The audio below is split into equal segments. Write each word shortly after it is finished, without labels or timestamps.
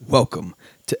Welcome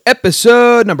to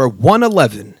episode number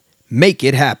 111, Make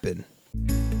It Happen.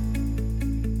 This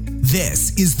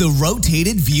is the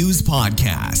Rotated Views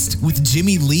Podcast with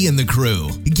Jimmy Lee and the crew,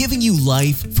 giving you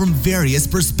life from various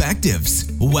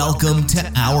perspectives. Welcome to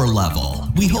our level.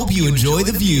 We hope you enjoy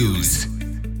the views.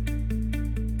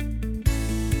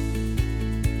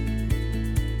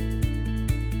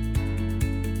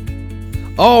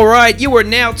 All right, you are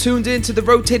now tuned into the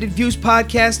Rotated Views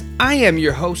Podcast. I am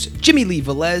your host, Jimmy Lee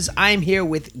Velez. I am here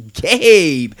with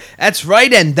Gabe. That's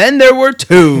right, and then there were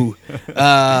two.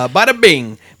 Bada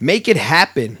bing, make it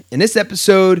happen. In this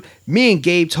episode, me and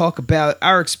Gabe talk about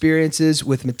our experiences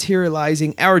with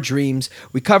materializing our dreams.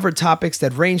 We cover topics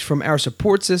that range from our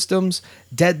support systems,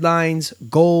 deadlines,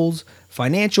 goals,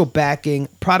 financial backing,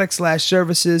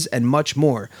 products/services, and much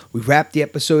more. We wrap the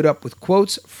episode up with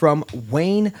quotes from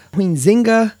Wayne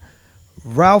Huizinga,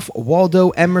 Ralph Waldo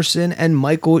Emerson, and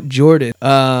Michael Jordan.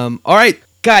 All right,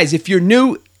 guys, if you're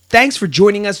new, thanks for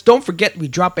joining us. Don't forget, we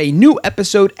drop a new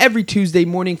episode every Tuesday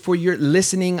morning for your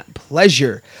listening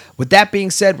pleasure. With that being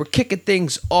said, we're kicking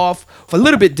things off a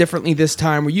little bit differently this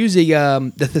time. We're using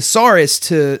the thesaurus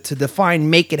to define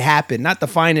make it happen. Not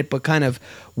define it, but kind of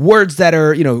words that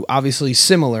are, obviously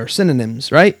similar,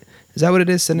 synonyms, right? Is that what it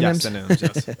is, synonyms? Yes, synonyms,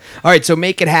 yes. All right, so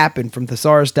make it happen from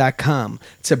thesaurus.com.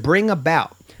 To bring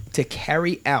about, to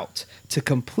carry out, to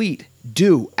complete,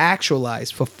 do,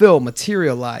 actualize, fulfill,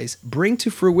 materialize, bring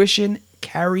to fruition,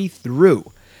 carry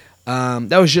through.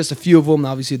 That was just a few of them.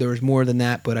 Obviously, there was more than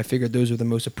that, but I figured those were the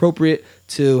most appropriate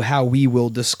to how we will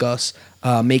discuss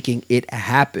making it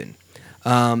happen.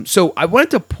 So I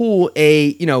wanted to pull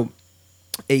an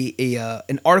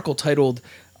article titled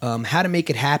 "How to Make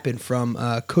It Happen" from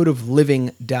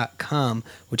codeofliving.com,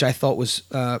 which I thought was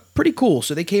pretty cool.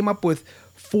 So they came up with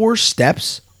 4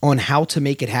 steps on how to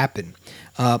make it happen.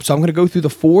 So I'm going to go through the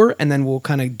 4, and then we'll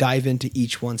kind of dive into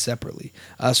each one separately.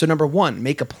 So number 1,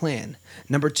 make a plan.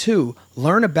 Number 2,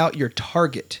 learn about your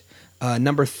target.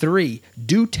 Number 3,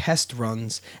 do test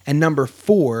runs. And number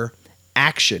 4,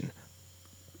 action.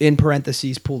 In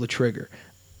parentheses, pull the trigger.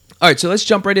 All right, so let's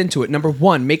jump right into it. Number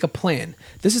 1, make a plan.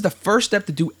 This is the first step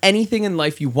to do anything in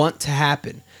life you want to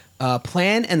happen.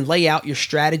 Plan and lay out your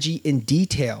strategy in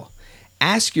detail.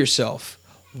 Ask yourself,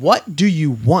 what do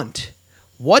you want?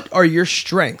 What are your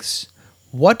strengths?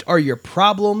 What are your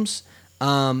problems?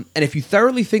 And if you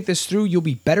thoroughly think this through, you'll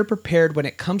be better prepared when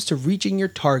it comes to reaching your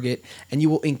target, and you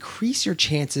will increase your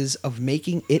chances of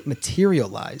making it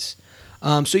materialize.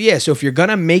 So if you're going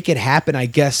to make it happen, I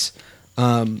guess,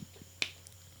 number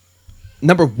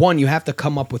 1, you have to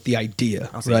come up with the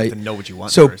idea, Also, right? You have to know what you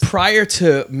want So first. prior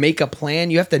to make a plan,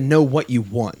 you have to know what you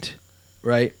want,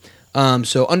 right?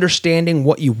 So understanding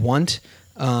what you want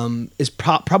is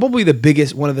probably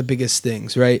one of the biggest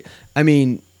things, right? I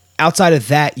mean, outside of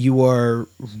that, you are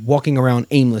walking around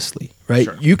aimlessly, right?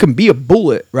 Sure. You can be a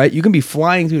bullet, right? You can be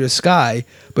flying through the sky,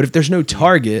 but if there's no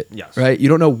target, Yes. right, you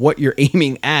don't know what you're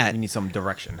aiming at. You need some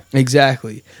direction.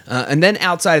 Exactly. And then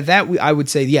outside of that, I would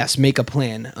say, yes, make a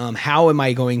plan. How am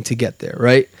I going to get there,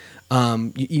 right?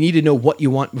 You need to know what you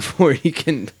want before you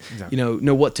can,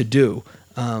 know what to do.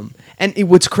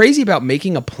 What's crazy about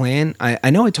making a plan, I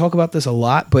know I talk about this a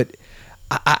lot, but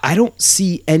I don't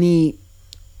see any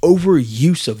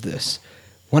overuse of this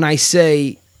when I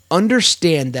say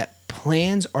understand that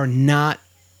plans are not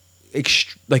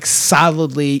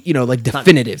solidly,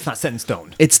 definitive. It's not set in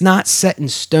stone. It's not set in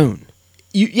stone.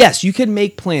 Yes, you can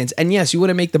make plans, and yes, you want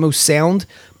to make the most sound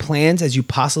plans as you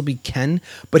possibly can,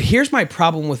 but here's my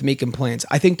problem with making plans.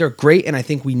 I think they're great, and I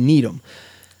think we need them.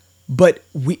 But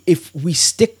if we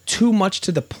stick too much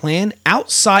to the plan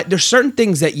outside, there's certain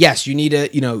things that, yes, you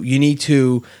need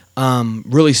to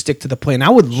really stick to the plan. I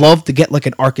would love to get like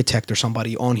an architect or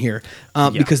somebody on here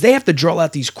because they have to draw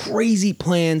out these crazy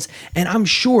plans, and I'm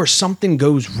sure something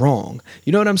goes wrong.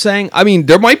 You know what I'm saying? I mean,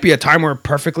 there might be a time where it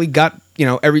perfectly got,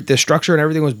 the structure and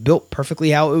everything was built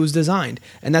perfectly how it was designed,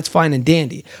 and that's fine and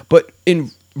dandy. But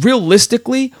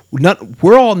realistically,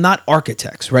 we're all not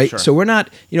architects, right? Sure. So we're not,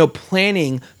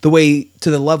 planning the way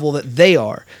to the level that they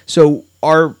are. So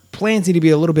our plans need to be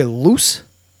a little bit loose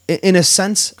in a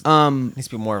sense. It needs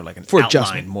to be more like an for outline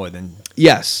adjustment. more than...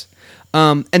 Yes.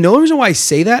 And the only reason why I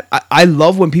say that, I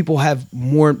love when people have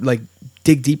more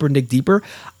dig deeper.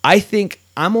 I think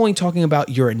I'm only talking about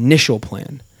your initial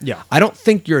plan. Yeah. I don't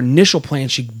think your initial plan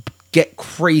should get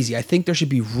crazy. I think there should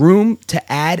be room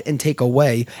to add and take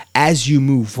away as you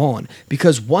move on.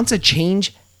 Because once a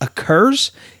change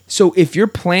occurs, so if your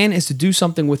plan is to do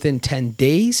something within 10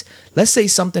 days, let's say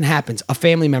something happens, a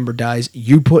family member dies,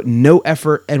 you put no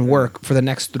effort and work for the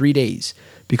next 3 days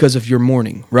because of your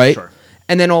mourning, right? Sure.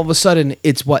 And then all of a sudden,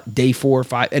 it's what, day 4 or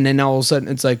 5, and then all of a sudden,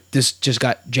 it's like this just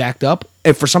got jacked up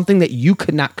for something that you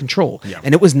could not control,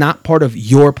 and it was not part of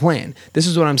your plan. This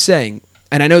is what I'm saying,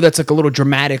 and I know that's like a little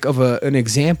dramatic of an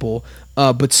example,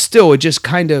 but still, it just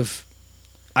kind of,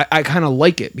 I kind of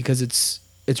like it because it's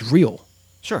real.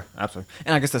 Sure, absolutely.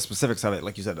 And I guess the specifics of it,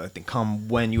 like you said, I think come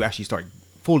when you actually start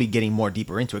fully getting more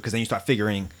deeper into it, because then you start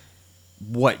figuring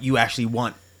what you actually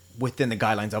want within the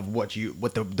guidelines of what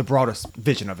the broadest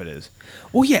vision of it is.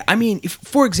 Well, yeah, I mean,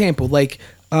 for example, like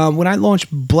when I launched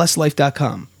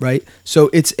blesslife.com, right? So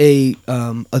it's a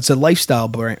lifestyle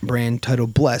brand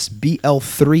titled Bless,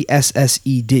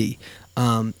 BL3SSED,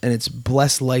 and it's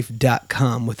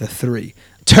blesslife.com with a 3.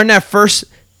 Turn that first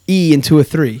E into a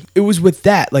 3. It was with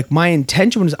that. Like, my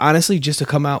intention was honestly just to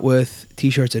come out with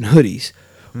t-shirts and hoodies.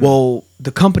 Well,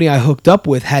 the company I hooked up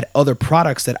with had other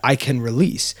products that I can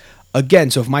release.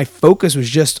 Again, so if my focus was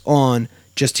just on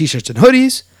just t-shirts and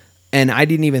hoodies, and I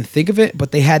didn't even think of it,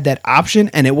 but they had that option,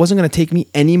 and it wasn't going to take me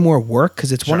any more work,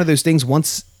 because it's one of those things,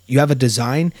 once you have a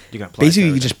design,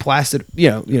 basically you just plast it,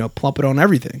 plump it on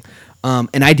everything.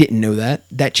 And I didn't know that.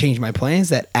 That changed my plans.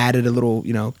 That added a little,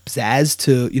 pizzazz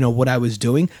to, what I was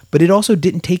doing, but it also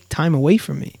didn't take time away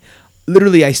from me.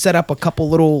 Literally, I set up a couple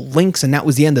little links, and that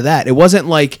was the end of that. It wasn't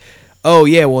like, oh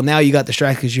yeah, well now you got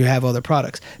distracted because you have other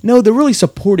products. No, they're really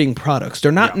supporting products.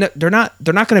 They're not. They're not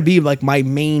going to be like my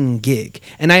main gig,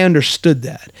 and I understood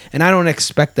that, and I don't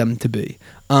expect them to be.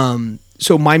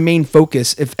 So my main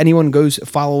focus, if anyone goes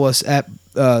follow us at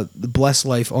the Bless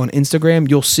Life on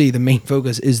Instagram, you'll see the main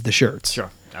focus is the shirts.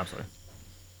 Sure, absolutely.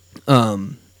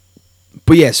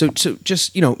 But yeah, so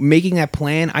just making that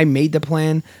plan. I made the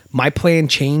plan. My plan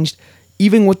changed.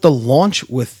 Even with the launch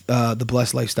with the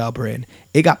Blessed Lifestyle brand,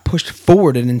 it got pushed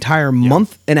forward an entire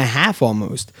month and a half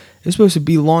almost. It was supposed to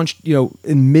be launched,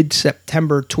 in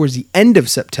mid-September, towards the end of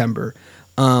September.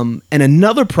 And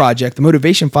another project, the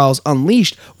Motivation Files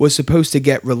Unleashed, was supposed to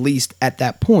get released at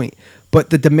that point.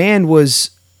 But the demand was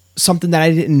something that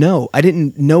I didn't know. I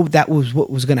didn't know that was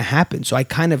what was going to happen. So I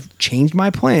kind of changed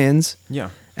my plans. Yeah.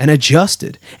 And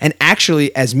adjusted. And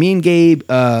actually, as me and Gabe,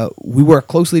 we work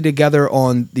closely together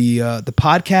on the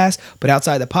podcast. But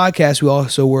outside the podcast, we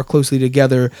also work closely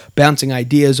together, bouncing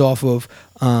ideas off of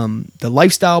the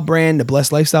lifestyle brand, the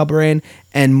Blessed Lifestyle brand,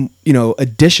 and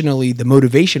additionally the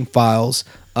Motivation Files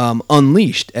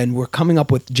Unleashed. And we're coming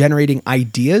up with generating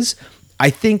ideas, I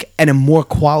think, in a more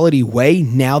quality way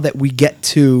now that we get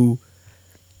to.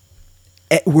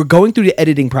 We're going through the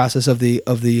editing process of the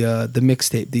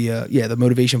mixtape. The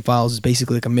Motivation Files is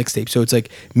basically like a mixtape. So it's like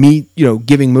me,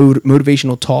 giving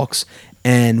motivational talks,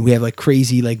 and we have like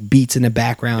crazy like beats in the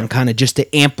background, kind of just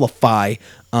to amplify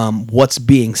what's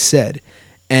being said.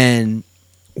 And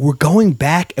we're going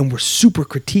back and we're super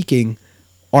critiquing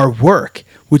our work,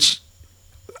 which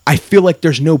I feel like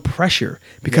there's no pressure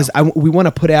because we want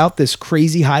to put out this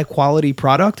crazy high quality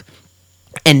product.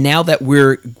 And now that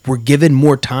we're given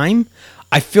more time,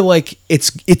 I feel like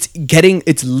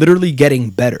it's literally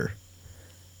getting better.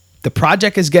 The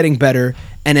project is getting better,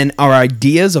 and then our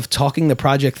ideas of talking the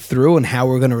project through and how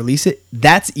we're going to release it,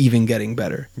 that's even getting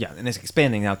better. Yeah, and it's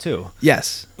expanding now too.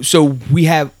 Yes. So we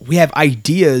have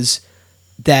ideas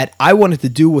that I wanted to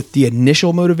do with the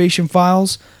initial Motivation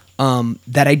Files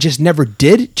that I just never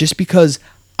did, just because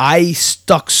I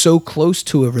stuck so close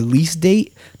to a release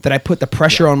date that I put the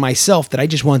pressure on myself that I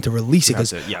just wanted to release it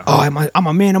because, I'm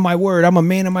a man of my word. I'm a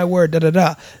man of my word,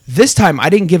 da-da-da. This time, I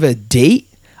didn't give a date.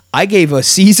 I gave a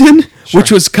season,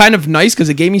 which was kind of nice because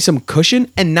it gave me some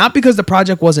cushion. And not because the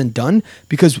project wasn't done,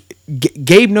 because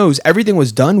Gabe knows everything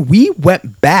was done. We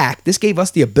went back. This gave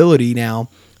us the ability now,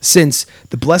 since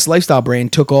the Blessed Lifestyle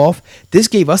brand took off, this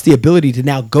gave us the ability to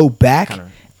now go back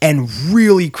and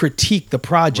really critique the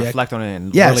project. Reflect on it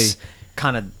and really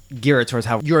kind of gear it towards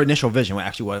how your initial vision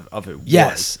actually of it was.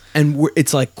 Yes, and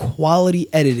it's like quality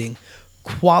editing.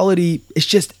 Quality, it's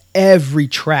just every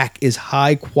track is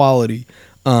high quality.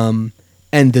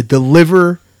 And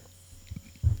the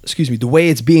way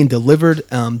it's being delivered,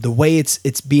 the way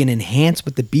it's being enhanced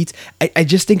with the beats, I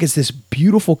just think it's this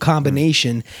beautiful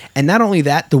combination. And not only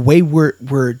that, the way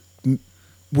we're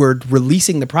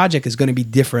releasing the project is going to be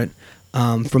different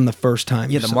from the first time.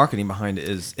 Yeah, the marketing behind it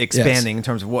is expanding in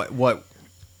terms of what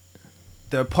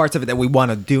the parts of it that we want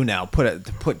to do now,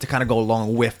 to kind of go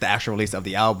along with the actual release of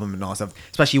the album and all stuff.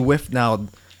 Especially with now,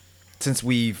 since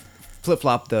we've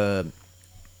flip-flopped the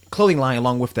clothing line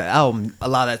along with the album, a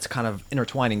lot of that's kind of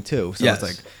intertwining too.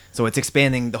 So it's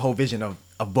expanding the whole vision of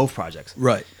both projects.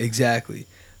 Right, exactly.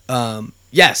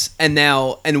 Yes,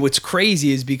 and what's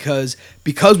crazy is because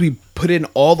we put in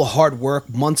all the hard work,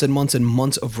 months and months and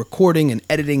months of recording and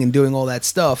editing and doing all that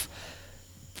stuff,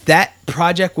 that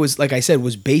project was, like I said,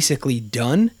 was basically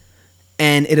done.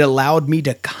 And it allowed me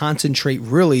to concentrate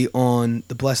really on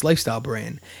the Blessed Lifestyle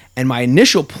brand. And my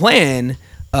initial plan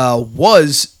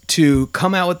was to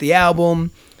come out with the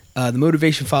album, the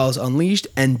Motivation Files Unleashed,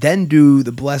 and then do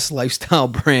the Blessed Lifestyle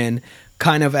brand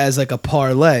kind of as like a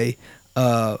parlay.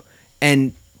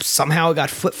 And somehow it got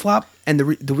flip-flop. And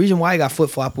the reason why I got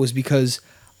flip-flop was because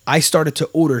I started to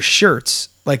order shirts,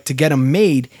 like to get them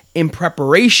made in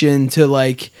preparation to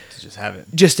like... Just have it.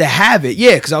 Just to have it,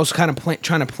 yeah, because I was kind of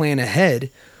trying to plan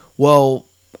ahead. Well,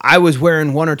 I was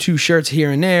wearing 1 or 2 shirts here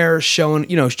and there, showing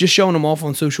them off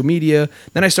on social media.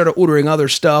 Then I started ordering other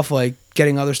stuff, like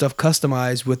getting other stuff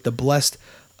customized with the Blessed,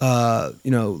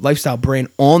 lifestyle brand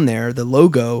on there, the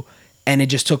logo, and it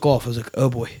just took off. I was like, oh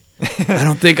boy, I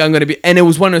don't think I'm gonna be. And it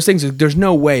was one of those things. Like, there's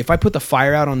no way if I put the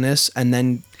fire out on this, and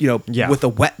then with a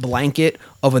wet blanket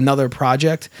of another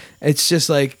project, it's just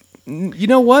like, you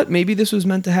know what? Maybe this was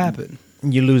meant to happen.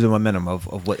 You lose the momentum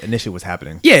of what initially was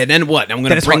happening. Yeah, and then what? I'm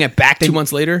going to bring it back 2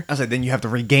 months later? I was like, then you have to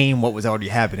regain what was already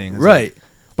happening. Right.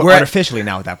 But artificially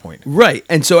now at that point. Right.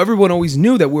 And so everyone always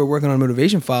knew that we were working on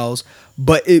Motivation Files,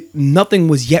 but nothing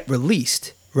was yet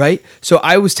released, right? So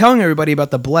I was telling everybody about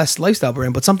the Blessed Lifestyle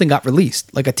brand, but something got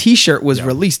released. Like a t-shirt was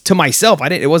released to myself.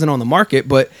 It wasn't on the market,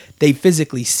 but they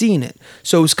physically seen it.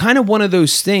 So it was kind of one of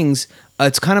those things.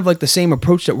 It's kind of like the same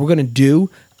approach that we're going to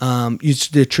do. It's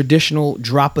the traditional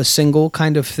drop a single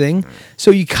kind of thing. So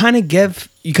you kind of give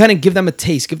them a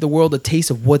taste, give the world a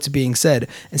taste of what's being said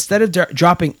instead of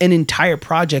dropping an entire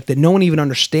project that no one even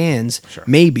understands. Sure.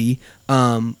 Maybe,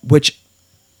 which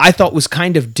I thought was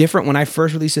kind of different when I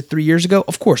first released it 3 years ago.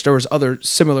 Of course, there was other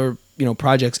similar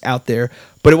projects out there,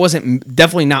 but it wasn't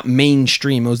definitely not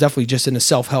mainstream. It was definitely just in a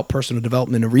self-help, personal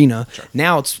development arena. Sure.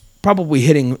 Now it's probably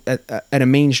hitting at a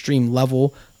mainstream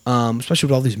level. Especially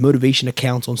with all these motivation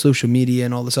accounts on social media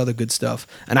and all this other good stuff.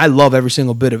 And I love every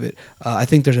single bit of it. I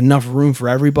think there's enough room for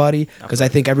everybody because I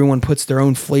think everyone puts their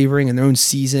own flavoring and their own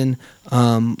season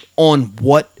on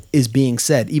what is being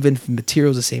said, even if the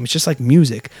material's the same. It's just like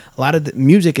music. A lot of the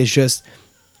music is just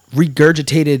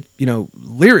regurgitated,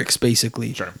 lyrics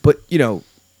basically. Sure. But,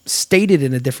 stated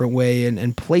in a different way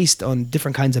and placed on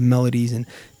different kinds of melodies and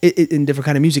in different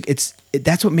kind of music.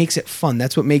 That's what makes it fun.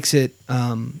 That's what makes it...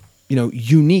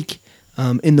 unique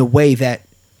in the way that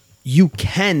you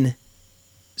can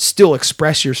still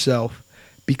express yourself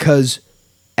because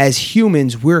as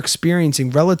humans, we're experiencing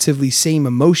relatively same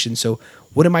emotions. So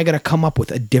what am I going to come up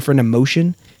with? A different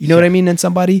emotion? You know what I mean than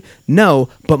somebody? No,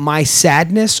 but my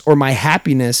sadness or my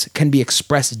happiness can be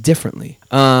expressed differently.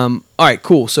 All right,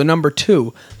 cool. So number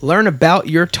 2, learn about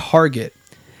your target.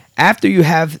 After you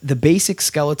have the basic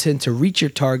skeleton to reach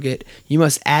your target, you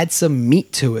must add some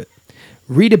meat to it.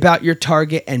 Read about your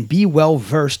target and be well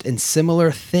versed in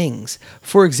similar things.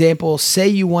 For example, say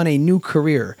you want a new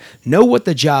career. Know what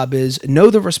the job is, know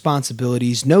the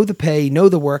responsibilities, know the pay, know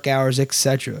the work hours,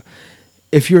 etc.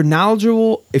 If you're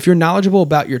knowledgeable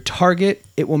about your target,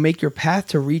 it will make your path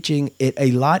to reaching it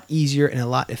a lot easier and a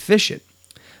lot efficient.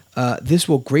 This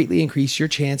will greatly increase your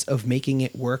chance of making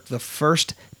it work the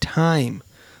first time.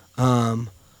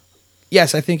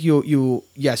 Yes, I think you'll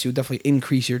definitely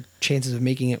increase your chances of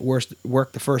making it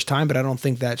work the first time, but I don't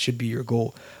think that should be your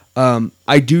goal.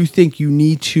 I do think you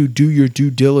need to do your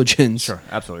due diligence. Sure,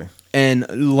 absolutely. And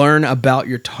learn about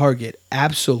your target.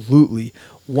 Absolutely.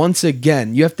 Once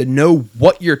again, you have to know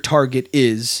what your target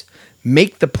is,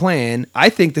 make the plan. I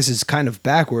think this is kind of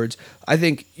backwards. I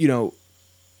think,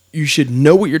 you should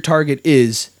know what your target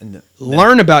is,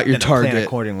 learn about your target, plan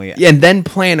accordingly. And then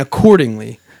plan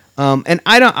accordingly. And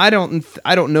I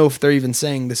don't know if they're even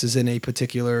saying this is in a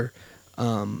particular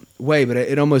way, but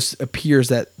it almost appears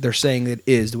that they're saying it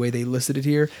is the way they listed it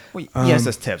here. Well, yes, it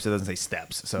says tips. It doesn't say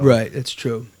steps. So right, it's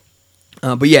true.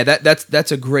 But yeah,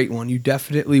 that's a great one. You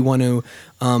definitely want to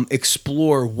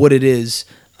explore what it is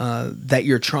that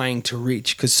you're trying to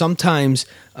reach, because sometimes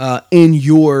in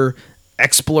your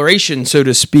exploration, so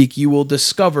to speak, you will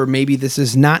discover maybe this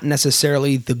is not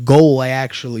necessarily the goal I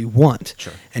actually want.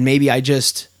 Sure. And maybe I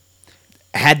just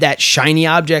had that shiny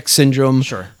object syndrome.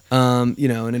 Sure. And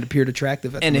it appeared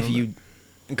attractive at the moment.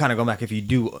 You kind of go back, if you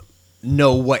do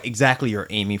know what exactly you're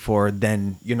aiming for,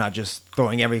 then you're not just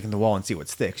throwing everything at the wall and see what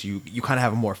sticks. You kind of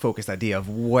have a more focused idea of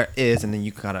what is, and then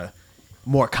you kind of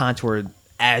more contoured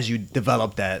as you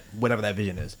develop that, whatever that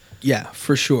vision is. Yeah,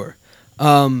 for sure.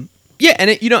 Yeah,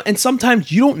 and and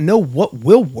sometimes you don't know what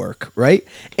will work, right?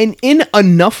 And in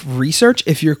enough research,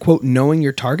 if you're quote knowing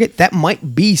your target, that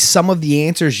might be some of the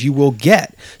answers you will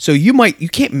get. So you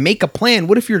can't make a plan.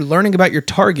 What if you're learning about your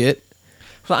target?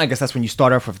 So I guess that's when you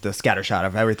start off with the scatter shot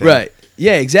of everything. Right.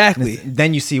 Yeah, exactly.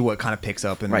 Then you see what kind of picks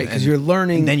up. And, right, because you're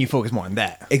learning. And then you focus more on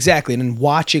that. Exactly, and then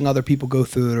watching other people go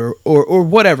through it or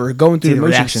whatever, going through See the the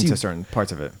motions. reaction to certain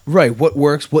parts of it. Right, what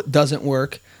works, what doesn't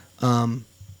work. And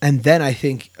then I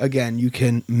think, again, you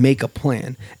can make a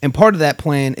plan. And part of that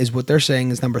plan is what they're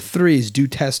saying is number 3 is do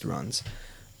test runs.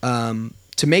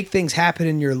 To make things happen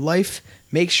in your life,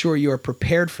 make sure you are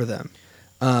prepared for them.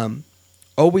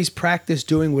 Always practice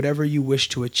doing whatever you wish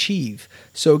to achieve.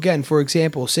 So again, for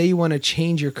example, say you want to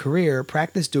change your career,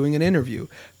 practice doing an interview.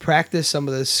 Practice some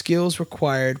of the skills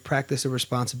required, practice the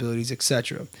responsibilities,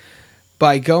 etc.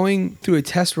 By going through a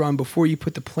test run before you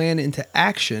put the plan into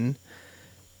action,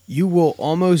 you will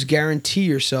almost guarantee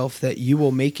yourself that you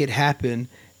will make it happen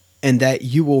and that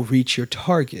you will reach your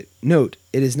target. Note,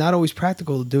 it is not always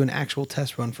practical to do an actual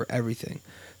test run for everything.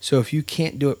 So if you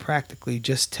can't do it practically,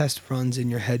 just test runs in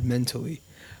your head mentally.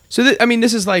 So,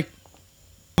 this is like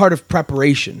part of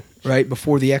preparation, right?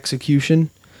 Before the execution,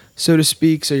 so to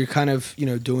speak. So you're kind of,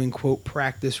 doing, quote,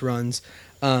 practice runs.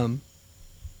 But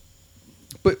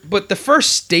the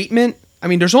first statement,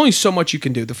 there's only so much you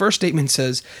can do. The first statement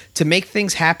says, to make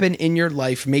things happen in your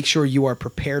life, make sure you are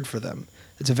prepared for them.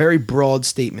 It's a very broad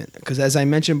statement because, as I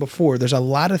mentioned before, there's a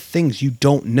lot of things you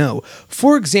don't know.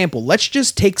 For example, let's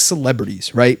just take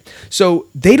celebrities, right? So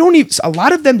a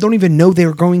lot of them don't even know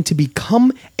they're going to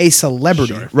become a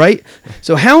celebrity, sure, right?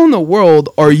 So how in the world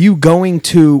are you going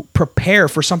to prepare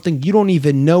for something you don't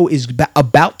even know is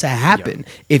about to happen? Yep.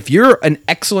 If you're an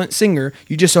excellent singer,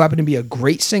 you just so happen to be a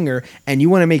great singer and you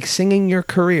want to make singing your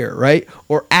career, right?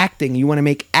 Or acting, you want to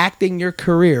make acting your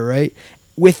career, right?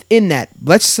 Within that,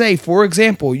 let's say, for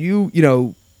example, your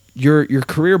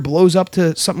career blows up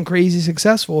to something crazy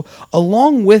successful.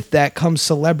 Along with that comes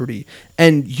celebrity,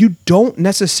 and you don't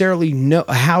necessarily know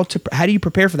how do you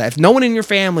prepare for that? If no one in your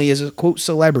family is a quote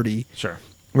celebrity, sure,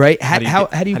 right? How do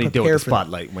you prepare deal with the for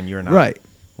spotlight that? when you're not, right?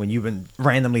 When you've been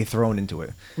randomly thrown into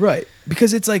it, right?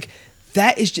 Because it's like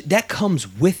that comes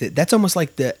with it. That's almost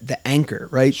like the anchor,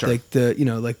 right? Sure. Like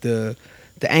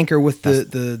the anchor with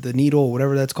the needle,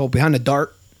 whatever that's called, behind the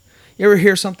dart. You ever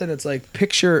hear something that's like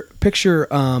picture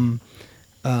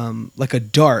like a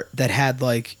dart that had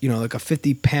like a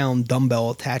 50-pound dumbbell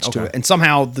attached to it, and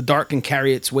somehow the dart can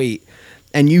carry its weight,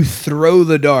 and you throw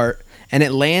the dart and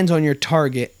it lands on your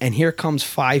target, and here comes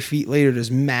 5 feet later this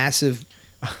massive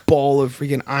ball of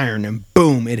freaking iron, and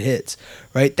boom, it hits,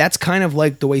 right? That's kind of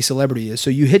like the way celebrity is. So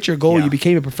you hit your goal, you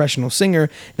became a professional singer,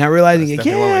 not realizing,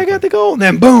 I got the goal, and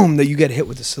then boom, that you get hit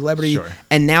with a celebrity, sure,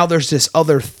 and now there's this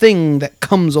other thing that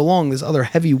comes along, this other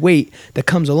heavy weight that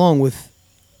comes along with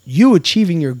you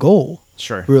achieving your goal.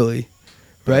 Sure. Really,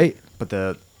 right? But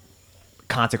the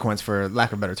consequence, for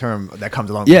lack of a better term, that comes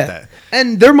along with that.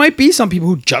 And there might be some people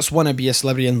who just want to be a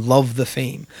celebrity and love the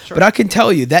fame. Sure. But I can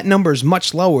tell you that number is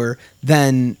much lower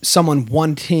than someone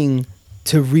wanting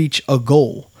to reach a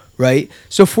goal, right?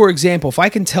 So for example, if I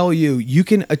can tell you you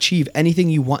can achieve anything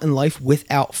you want in life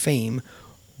without fame,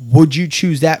 would you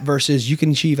choose that versus you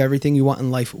can achieve everything you want in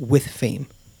life with fame?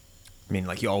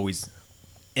 Like you're always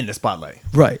in the spotlight.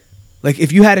 Right. Like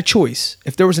if you had a choice,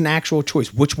 if there was an actual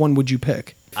choice, which one would you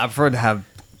pick? I prefer to have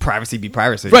privacy be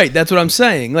privacy. Right, that's what I'm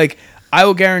saying. Like, I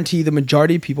will guarantee the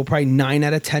majority of people, probably 9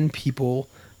 out of 10 people,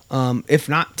 if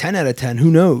not 10 out of 10,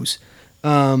 who knows,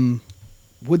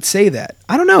 would say that.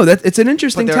 I don't know. It's an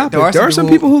interesting topic. There are some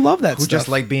people who love that who stuff. Just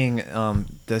like being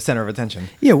the center of attention.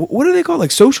 Yeah, what are they called?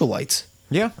 Like socialites.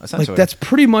 Yeah, essentially. Like, that's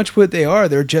pretty much what they are.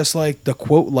 They're just like the,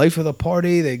 quote, life of the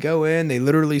party. They go in, they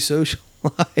literally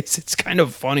socialize. It's kind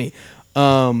of funny.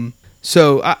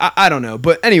 So, I don't know.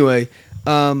 But anyway...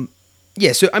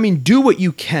 yeah, so do what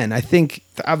you can. I think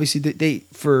obviously they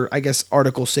for I guess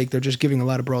article's sake, they're just giving a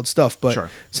lot of broad stuff. But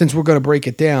sure, since we're going to break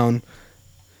it down,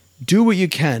 do what you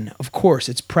can. Of course,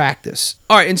 it's practice.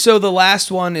 All right, and so the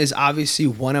last one is obviously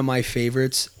one of my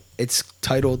favorites. It's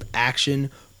titled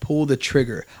Action, Pull the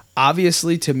Trigger.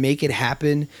 Obviously, to make it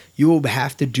happen, you will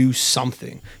have to do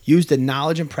something. Use the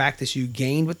knowledge and practice you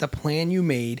gained with the plan you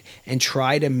made and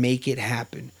try to make it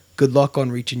happen. Good luck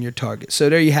on reaching your target. So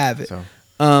there you have it. So.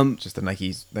 Just the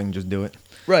Nike's thing, just do it.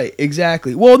 Right,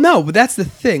 exactly. Well, no, but that's the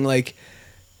thing. Like,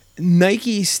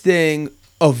 Nike's thing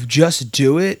of just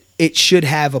do it, it should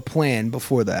have a plan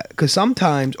before that. Because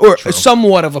sometimes, or True.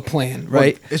 Somewhat of a plan,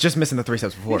 right? Well, it's just missing the 3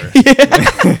 steps before.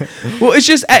 Well, it's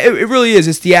just, it really is.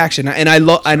 It's the action. And I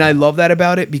love that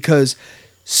about it because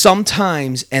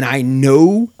sometimes, and I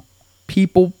know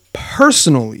people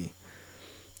personally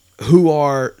who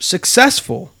are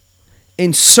successful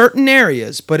in certain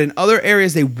areas, but in other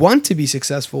areas they want to be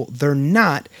successful, they're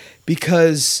not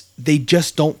because they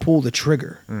just don't pull the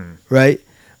trigger, right?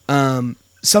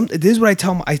 this is what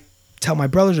I tell my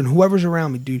brothers and whoever's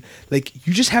around me, dude. Like,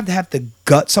 you just have to have the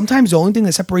guts. Sometimes the only thing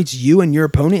that separates you and your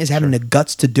opponent is having the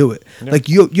guts to do it. Yeah. Like,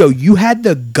 you had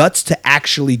the guts to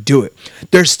actually do it.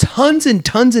 There's tons and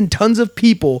tons and tons of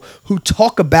people who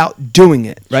talk about doing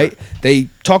it, right? Sure. They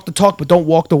talk the talk but don't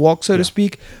walk the walk, so to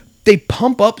speak. They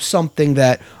pump up something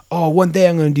that, oh, one day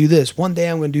I'm going to do this. One day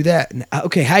I'm going to do that. And,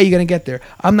 okay, how are you going to get there?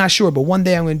 I'm not sure, but one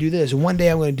day I'm going to do this, and one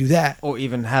day I'm going to do that. Or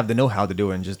even have the know-how to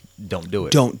do it and just don't do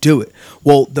it. Don't do it.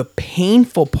 Well, the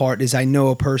painful part is I know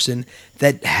a person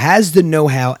that has the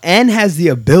know-how and has the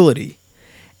ability,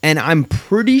 and I'm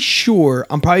pretty sure,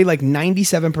 I'm probably like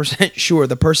 97% sure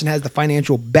the person has the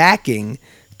financial backing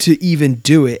to even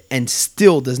do it and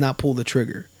still does not pull the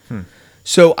trigger.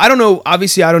 So I don't know.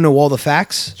 Obviously, I don't know all the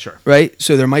facts. Sure. Right.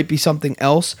 So there might be something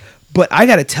else, but I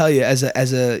got to tell you, as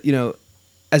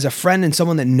a friend and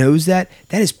someone that knows that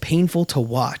is painful to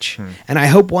watch. And I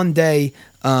hope one day,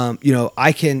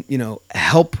 I can,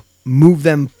 help move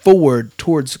them forward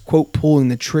towards, quote, pulling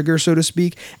the trigger, so to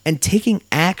speak, and taking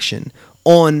action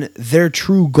on their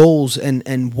true goals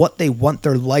and what they want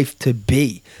their life to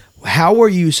be. How are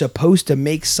you supposed to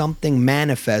make something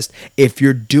manifest if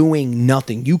you're doing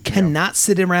nothing? You cannot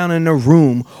sit around in a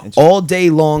room all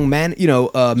day long,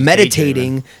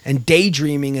 meditating and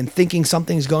daydreaming and thinking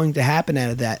something's going to happen out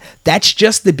of that. That's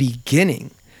just the beginning.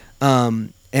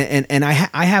 And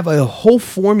I have a whole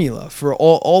formula for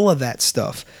all of that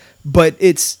stuff. But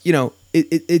it's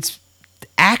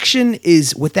action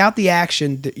is, without the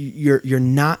action, you're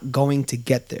not going to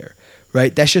get there,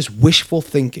 right? That's just wishful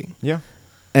thinking. Yeah.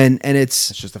 And it's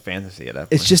just a fantasy at that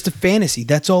point. It's just a fantasy.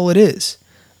 That's all it is.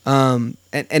 And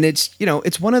it's,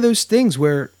 it's one of those things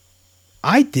where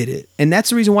I did it. And that's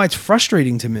the reason why it's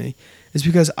frustrating to me, is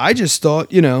because I just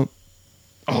thought,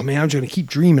 oh man, I'm just going to keep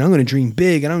dreaming. I'm going to dream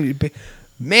big. And I'm going to be,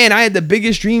 man, I had the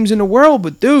biggest dreams in the world,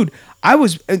 but dude,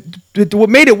 what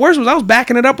made it worse was I was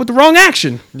backing it up with the wrong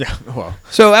action. Yeah, well.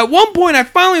 So at one point, I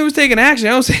finally was taking action.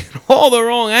 I was taking all the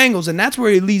wrong angles, and that's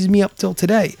where it leads me up till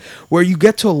today, where you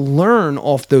get to learn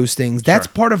off those things. That's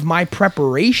part of my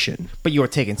preparation. But you were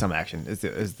taking some action.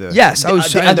 Yes, I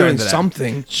was doing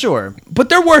something. Sure, but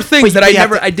there were things that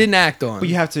I didn't act on. But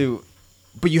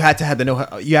you had to have the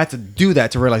know-how. You had to do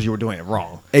that to realize you were doing it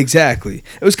wrong. Exactly.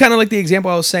 It was kind of like the example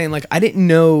I was saying. Like, I didn't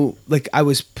know, like, I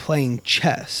was playing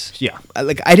chess. Yeah.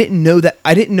 Like, I didn't know that.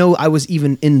 I didn't know I was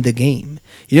even in the game.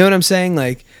 You know what I'm saying?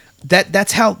 Like,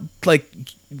 that's how, like,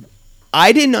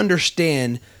 I didn't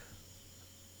understand.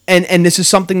 And this is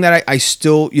something that I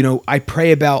still, I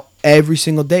pray about every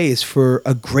single day, is for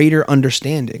a greater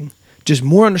understanding. Just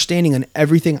more understanding on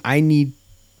everything I need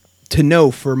to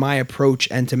know for my approach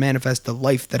and to manifest the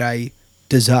life that I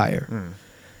desire.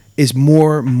 Is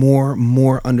more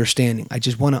understanding. I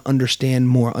just want to understand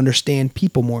more, understand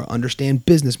people more, understand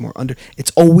business more.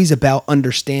 It's always about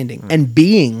understanding and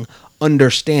being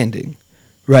understanding,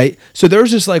 right? So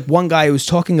there's just like one guy who was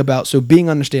talking about, so being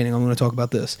understanding, I'm going to talk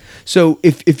about this. So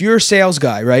if you're a sales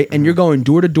guy, right, and you're going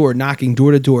door to door, knocking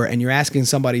door to door, and you're asking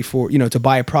somebody for, to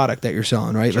buy a product that you're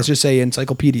selling, right? Sure. Let's just say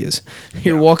encyclopedias.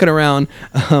 You're walking around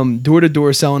door to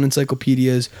door selling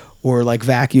encyclopedias or like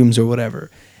vacuums or whatever.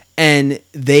 And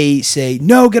they say,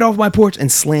 no, get off my porch,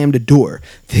 and slam the door.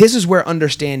 This is where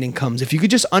understanding comes. If you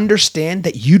could just understand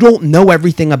that you don't know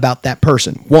everything about that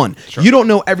person. One, you don't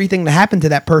know everything that happened to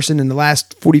that person in the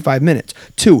last 45 minutes.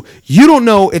 Two, you don't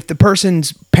know if the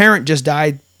person's parent just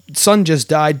died, son just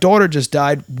died, daughter just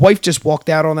died, wife just walked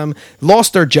out on them,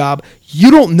 lost their job. You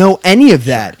don't know any of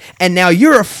that. And now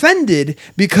you're offended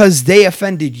because they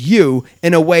offended you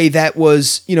in a way that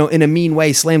was, in a mean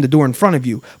way, slammed the door in front of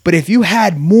you. But if you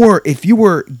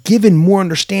were given more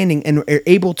understanding and are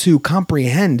able to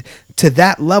comprehend to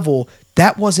that level,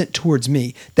 that wasn't towards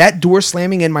me. That door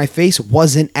slamming in my face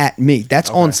wasn't at me. That's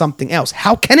on something else.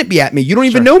 How can it be at me? You don't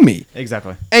even know me.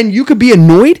 Exactly. And you could be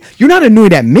annoyed. You're not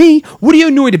annoyed at me. What are you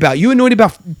annoyed about? You annoyed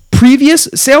about previous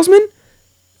salesmen?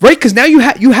 Right? Because now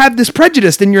you have this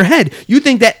prejudice in your head. You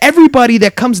think that everybody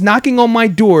that comes knocking on my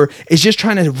door is just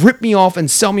trying to rip me off and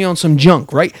sell me on some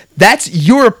junk, right? That's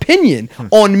your opinion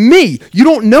on me. You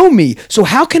don't know me. So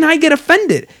how can I get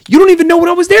offended? You don't even know what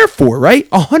I was there for, right?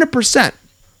 100%.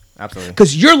 Absolutely.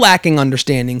 Because you're lacking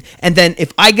understanding. And then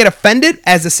if I get offended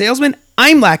as a salesman,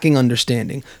 I'm lacking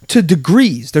understanding to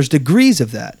degrees. There's degrees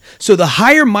of that. So the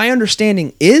higher my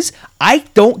understanding is, I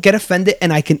don't get offended,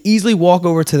 and I can easily walk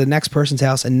over to the next person's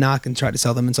house and knock and try to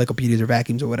sell them encyclopedias or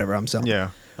vacuums or whatever I'm selling. Yeah.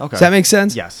 Okay. Does that make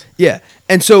sense? Yes. Yeah.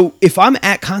 And so if I'm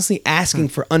constantly asking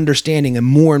for understanding and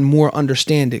more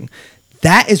understanding,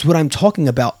 that is what I'm talking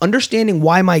about. Understanding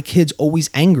why my kid's always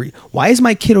angry. Why is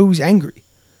my kid always angry?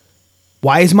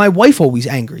 Why is my wife always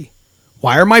angry?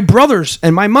 Why are my brothers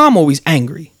and my mom always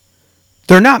angry?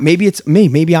 They're not. Maybe it's me.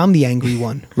 Maybe I'm the angry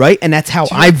one, right? And that's how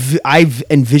I've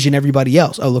envisioned everybody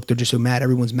else. Oh, look, they're just so mad.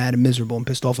 Everyone's mad and miserable and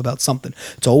pissed off about something.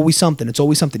 It's always something. It's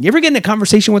always something. You ever get in a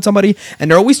conversation with somebody and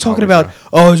they're always talking about,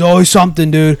 oh, it's always something,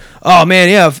 dude. Oh man,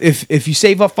 yeah. If you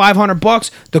save up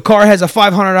 $500, the car has a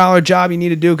 $500 job you need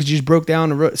to do because you just broke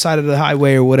down the side of the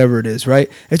highway or whatever it is, right?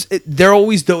 They're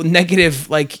always the negative,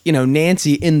 like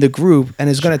Nancy in the group, and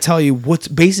is going to tell you what's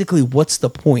the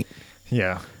point.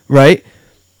 Yeah. Right.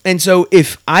 And so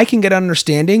if I can get an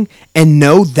understanding and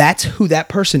know that's who that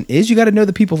person is, you got to know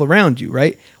the people around you,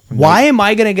 right? Why am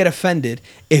I going to get offended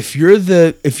if you're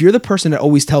the person that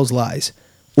always tells lies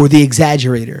or the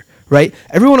exaggerator, right?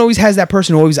 Everyone always has that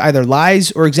person who always either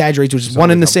lies or exaggerates, which is one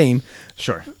and the same.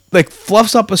 Sure. Like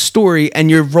fluffs up a story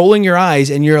and you're rolling your eyes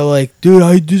and you're like, dude,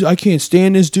 I can't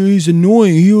stand this dude. He's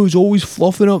annoying. He was always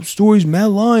fluffing up stories,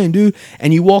 mad lying, dude.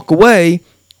 And you walk away.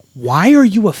 Why are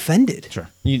you offended? Sure.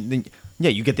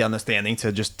 You get the understanding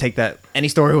to just take that any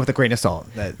story with a grain of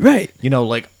salt. That, right.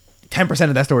 Like 10%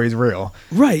 of that story is real.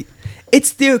 Right.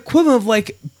 It's the equivalent of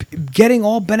like getting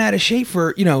all bent out of shape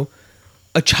for,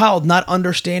 a child not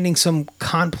understanding some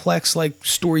complex like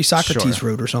story Socrates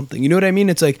wrote or something. You know what I mean?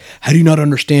 It's like, how do you not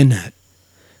understand that?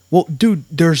 Well, dude,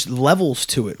 there's levels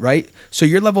to it, right? So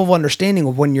your level of understanding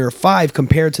of when you're 5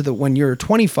 compared to when you're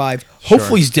 25,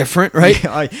 hopefully is different, right?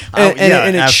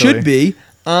 And it should be.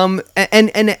 And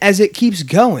as it keeps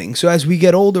going, so as we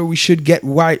get older, we should get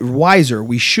wiser.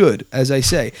 We should, as I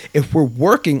say, if we're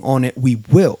working on it, we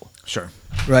will. Sure.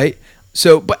 Right.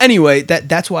 So, but anyway,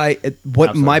 that's why one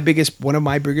of my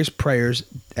biggest prayers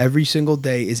every single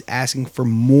day is asking for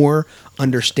more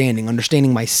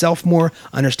understanding myself more,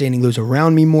 understanding those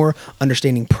around me more,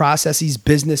 understanding processes,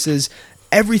 businesses,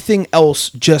 everything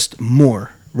else, just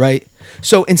more. Right.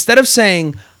 So instead of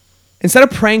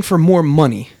praying for more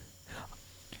money,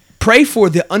 pray for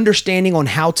the understanding on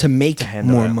how to make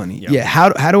more money. Yep. Yeah.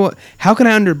 How can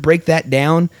I break that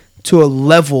down to a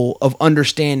level of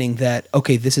understanding that,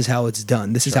 okay, this is how it's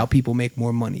done. This is how people make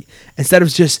more money. Instead of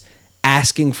just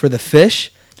asking for the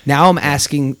fish, now I'm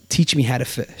asking, teach me how to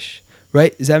fish.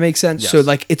 Right? Does that make sense? Yes. So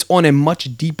like it's on a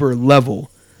much deeper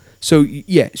level. So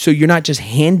yeah, so you're not just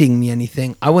handing me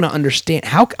anything. I want to understand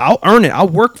how I'll earn it. I'll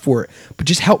work for it, but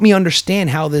just help me understand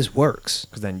how this works.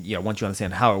 Because then, once you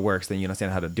understand how it works, then you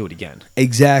understand how to do it again.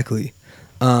 Exactly.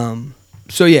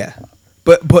 So yeah,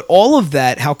 but all of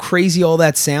that, how crazy all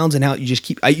that sounds, and how you just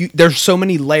keep. There's so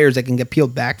many layers that can get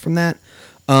peeled back from that.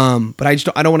 But I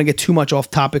don't want to get too much off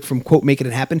topic from quote making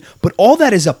it happen. But all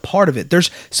that is a part of it.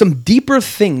 There's some deeper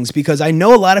things because I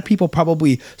know a lot of people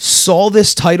probably saw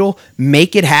this title,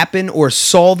 Make It Happen, or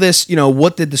saw this,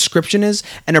 what the description is,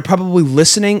 and are probably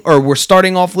listening or were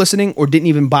starting off listening or didn't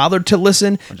even bother to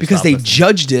listen because they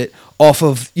judged it off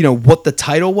of what the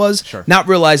title was, not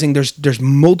realizing there's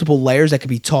multiple layers that could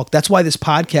be talked. That's why this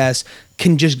podcast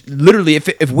can just literally,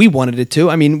 if we wanted it to,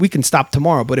 I mean, we can stop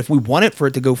tomorrow, but if we want it for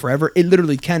it to go forever, it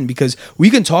literally can, because we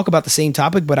can talk about the same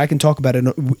topic, but I can talk about it,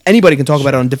 anybody can talk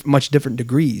about it on much different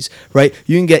degrees, right?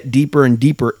 You can get deeper and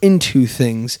deeper into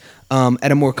things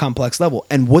at a more complex level.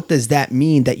 And what does that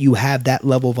mean that you have that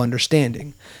level of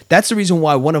understanding? That's the reason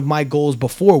why one of my goals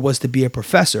before was to be a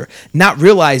professor, not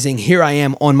realizing here I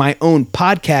am on my own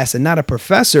podcast and not a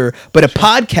professor, but a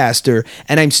podcaster,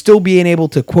 and I'm still being able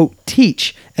to quote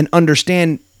teach and understand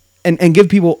and give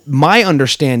people my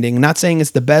understanding, not saying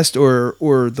it's the best or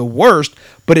the worst,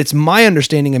 but it's my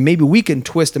understanding, and maybe we can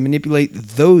twist and manipulate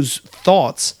those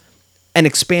thoughts and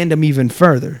expand them even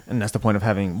further. And that's the point of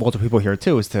having multiple people here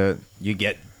too, is you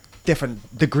get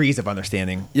different degrees of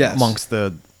understanding amongst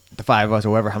the 5 of us, or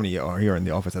whoever, how many are here in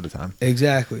the office at the time.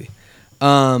 Exactly.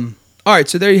 All right,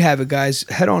 so there you have it, guys.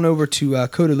 Head on over to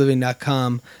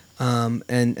codeliving.com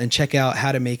and check out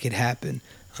how to make it happen.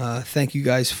 Thank you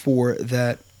guys for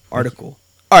that article.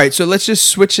 All right, so let's just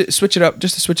switch it up,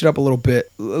 just to switch it up a little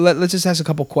bit. Let's just ask a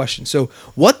couple questions. So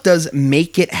what does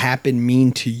make it happen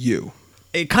mean to you?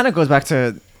 It kind of goes back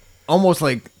to almost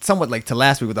like somewhat like to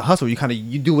last week with the hustle.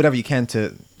 You do whatever you can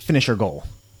to finish your goal.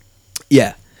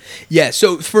 Yeah.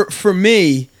 So for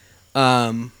me,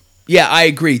 I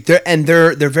agree.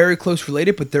 They're very close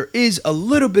related, but there is a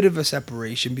little bit of a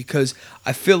separation, because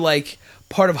I feel like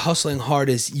part of hustling hard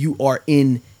is you are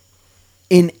in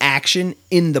action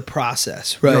in the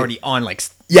process, right? You're already on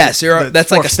yes,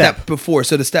 that's like a step before.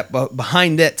 So the step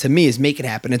behind that to me is make it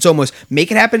happen. It's almost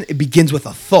make it happen. It begins with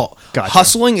a thought. Gotcha.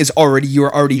 Hustling is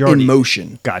you're already in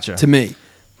motion. Gotcha. To me.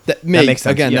 That makes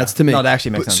sense. Again, that's to me. No, that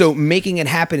actually makes sense. So making it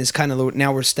happen is kind of,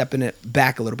 now we're stepping it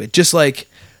back a little bit. Just like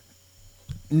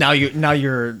now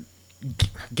you're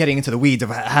getting into the weeds of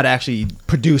how to actually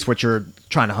produce what you're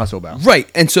trying to hustle about. Right.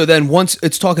 And so then once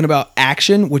it's talking about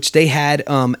action, which they had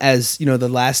as, the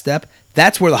last step,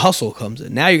 that's where the hustle comes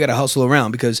in. Now you got to hustle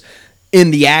around because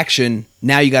in the action,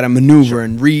 now you got to maneuver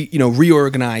and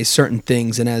reorganize certain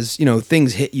things. And as,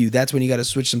 things hit you, that's when you got to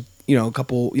switch some, a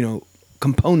couple,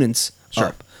 components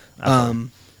up.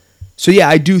 So yeah,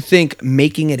 I do think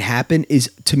making it happen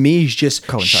is, to me, is just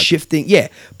shifting. Yeah.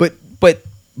 But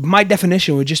my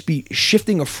definition would just be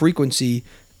shifting a frequency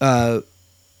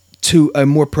to a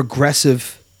more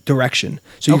progressive direction.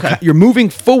 So you're moving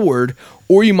forward,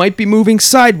 or you might be moving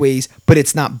sideways, but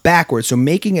it's not backwards. So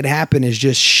making it happen is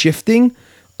just shifting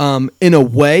in a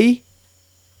way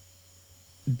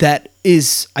that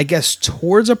is, I guess,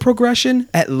 towards a progression,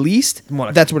 at least.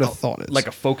 That's what a thought is. Like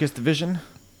a focused vision,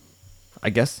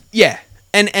 I guess. Yeah.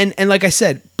 And like I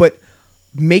said, but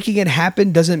making it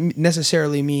happen doesn't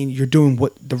necessarily mean you're doing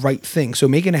the right thing. So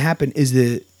making it happen is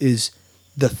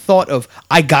the thought of,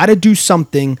 I got to do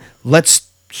something. Let's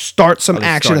start some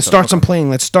action. Let's start some playing.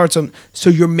 Let's start some. So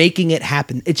you're making it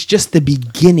happen. It's just the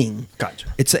beginning. Gotcha.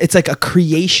 It's like a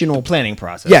creational planning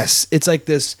process. Yes. It's like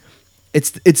this.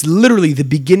 It's literally the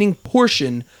beginning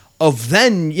portion of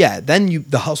then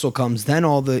the hustle comes. Then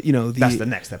all the, that's the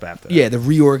next step after that. Yeah. The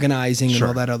reorganizing and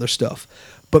all that other stuff.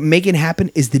 But making it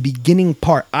happen is the beginning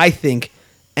part, I think.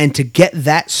 And to get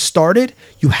that started,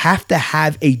 you have to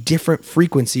have a different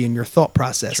frequency in your thought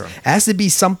process. Sure. It has to be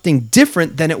something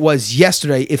different than it was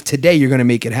yesterday if today you're going to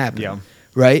make it happen. Yeah.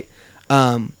 Right?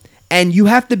 And you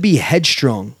have to be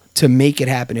headstrong to make it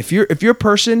happen. If you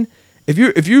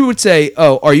would say,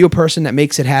 "Oh, are you a person that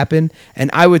makes it happen?" And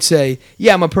I would say,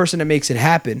 "Yeah, I'm a person that makes it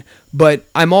happen, but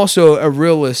I'm also a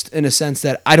realist in a sense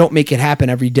that I don't make it happen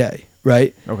every day."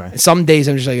 Right? Okay. Some days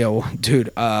I'm just like, "Oh, dude,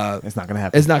 it's not gonna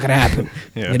happen. It's not gonna happen."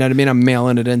 Yeah. You know what I mean? I'm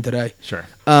mailing it in today. Sure.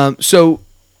 So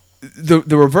the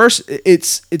reverse,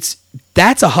 it's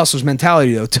that's a hustler's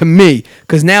mentality though to me,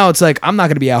 because now it's like I'm not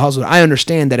gonna be out hustled. I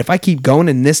understand that if I keep going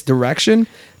in this direction,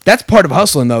 that's part of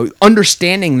hustling though.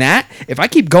 Understanding that if I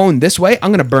keep going this way,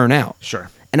 I'm gonna burn out. Sure.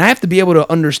 And I have to be able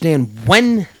to understand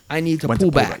when I need to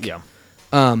pull back. Yeah.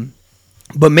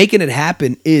 But making it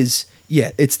happen is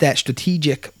it's that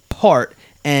strategic part,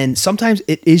 and sometimes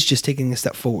it is just taking a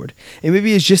step forward, and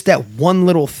maybe it's just that one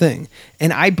little thing.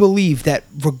 And I believe that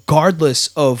regardless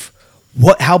of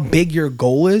how big your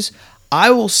goal is, I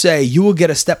will say you will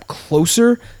get a step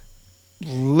closer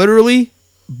literally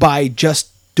by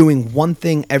just doing one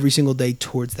thing every single day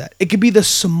towards that. It could be the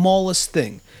smallest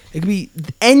thing, it could be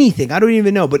anything, I don't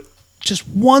even know, but just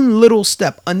one little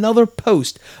step, another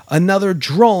post, another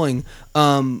drawing,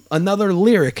 another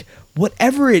lyric,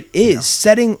 whatever it is,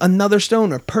 setting another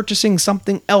stone or purchasing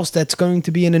something else that's going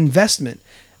to be an investment.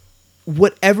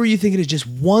 Whatever you think it is, just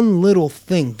one little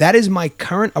thing. That is my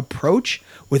current approach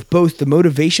with both the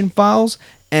motivation files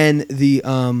and the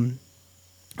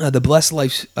Blessed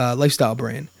Lifestyle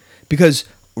brand. Because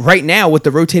right now with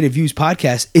the Rotated Views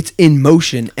podcast, it's in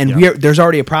motion, and there's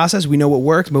already a process. We know what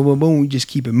works, boom, boom, boom. We just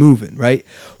keep it moving, right?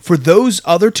 For those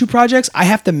other two projects, I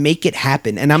have to make it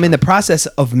happen, and I'm in the process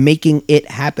of making it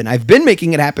happen. I've been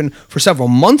making it happen for several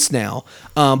months now,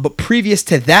 but previous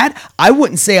to that, I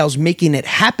wouldn't say I was making it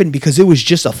happen because it was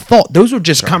just a thought. Those were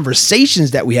just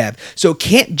conversations that we have. So it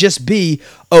can't just be,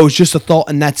 oh, it's just a thought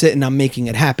and that's it, and I'm making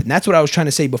it happen. That's what I was trying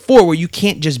to say before, where you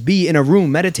can't just be in a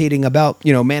room meditating about,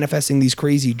 manifesting these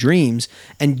crazy dreams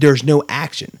and there's no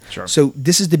action. Sure. So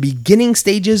this is the beginning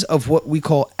stages of what we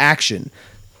call action,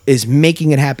 is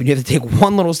making it happen. You have to take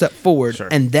one little step forward,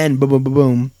 and then boom, boom, boom,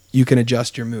 boom, you can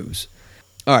adjust your moves.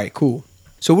 All right, cool.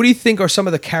 So what do you think are some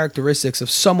of the characteristics of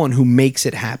someone who makes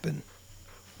it happen?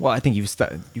 Well, I think you've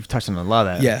touched on a lot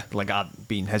of that. Yeah. Like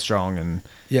being headstrong and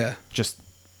just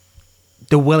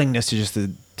the willingness to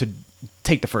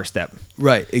take the first step.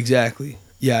 Right, exactly.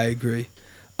 Yeah, I agree.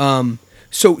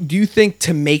 So do you think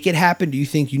to make it happen, do you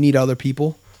think you need other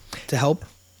people to help?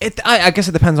 I guess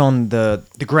it depends on the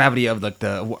gravity of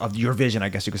of your vision, I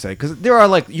guess you could say, because there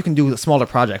are you can do smaller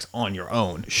projects on your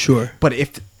own. Sure. But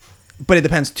it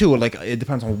depends too. It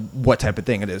depends on what type of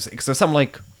thing it is. So something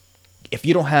if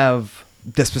you don't have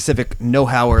the specific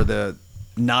know-how or the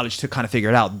knowledge to kind of figure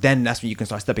it out, then that's when you can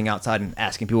start stepping outside and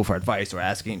asking people for advice,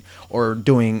 or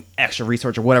doing extra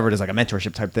research or whatever it is, like a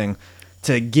mentorship type thing,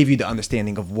 to give you the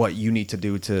understanding of what you need to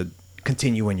do to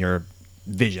continue in your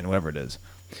vision, whatever it is.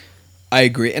 I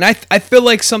agree. And I feel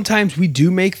like sometimes we do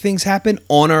make things happen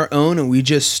on our own and we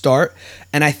just start.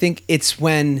 And I think it's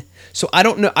when, so I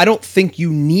don't know, I don't think you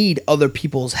need other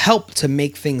people's help to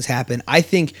make things happen. I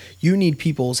think you need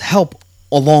people's help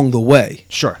along the way.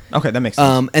 Sure. Okay, that makes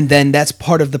sense. And then that's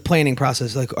part of the planning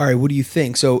process. Like, all right, what do you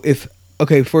think? So if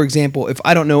okay, for example, if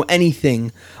I don't know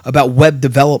anything about web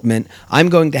development, I'm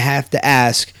going to have to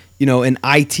ask, an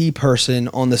IT person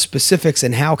on the specifics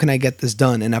and how can I get this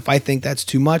done. And if I think that's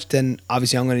too much, then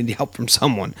obviously I'm going to need help from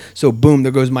someone. So boom,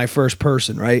 there goes my first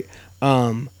person, right?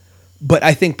 But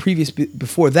I think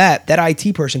before that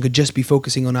IT person could just be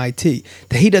focusing on IT.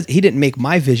 That he didn't make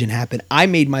my vision happen. I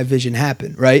made my vision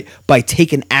happen, right? By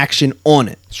taking action on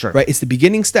it. Sure. Right? It's the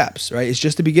beginning steps, right? It's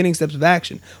just the beginning steps of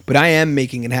action. But I am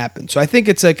making it happen. So I think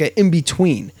it's like an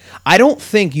in-between. I don't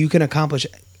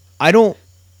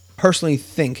personally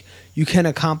think you can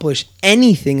accomplish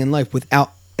anything in life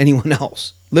without anyone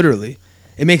else. Literally.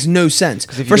 It makes no sense.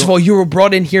 First of all, you were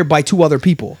brought in here by two other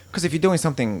people. Because if you're doing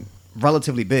something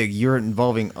relatively big, you're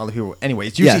involving other people anyway.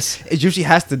 It usually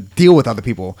has to deal with other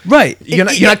people. Right. You're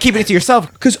not keeping it to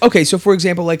yourself. Because, okay, so for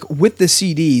example, like with the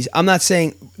CDs, I'm not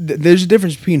saying there's a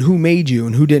difference between who made you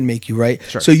and who didn't make you, right?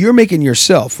 Sure. So you're making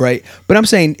yourself, right? But I'm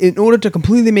saying in order to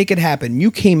completely make it happen, you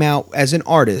came out as an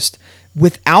artist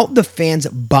without the fans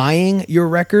buying your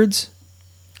records.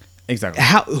 Exactly.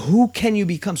 Who can you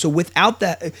become? So without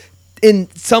that, in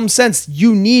some sense,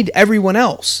 you need everyone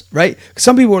else, right?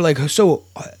 Some people are like so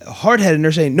hard-headed and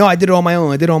they're saying, no, I did it on my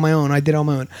own.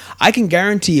 I can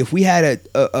guarantee if we had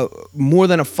a more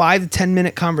than a 5 to 10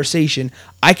 minute conversation,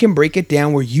 I can break it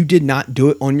down where you did not do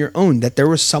it on your own, that there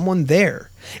was someone there.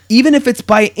 Even if it's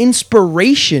by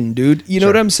inspiration, dude, you know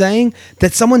what I'm saying?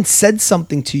 That someone said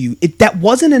something to you. That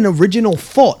wasn't an original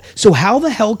thought. So how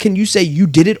the hell can you say you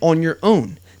did it on your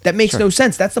own? That makes no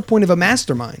sense. That's the point of a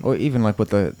mastermind. Or even like with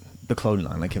the clothing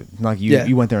line, like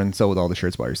you went there and sold all the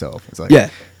shirts by yourself. It's like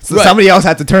somebody else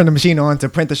had to turn the machine on to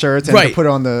print the shirts and to put it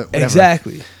on the whatever.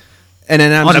 Exactly. And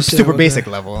then I'm on just a super basic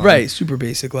level, right? Super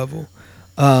basic level.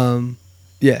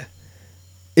 Yeah.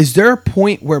 Is there a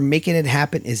point where making it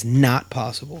happen is not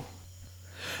possible?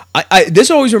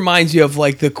 This always reminds you of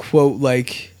like the quote,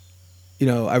 like,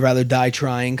 I'd rather die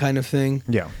trying kind of thing.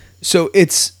 Yeah. So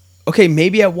it's okay.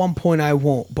 Maybe at one point I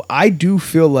won't, but I do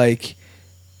feel like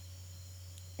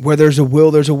where there's a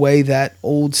will, there's a way. That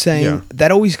old saying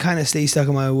that always kind of stays stuck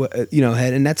in my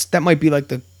head, and that might be like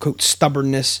the quote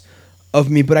stubbornness of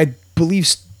me, but I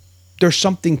believe there's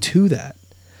something to that.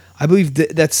 I believe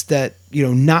that's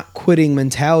not quitting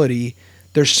mentality.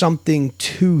 There's something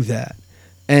to that,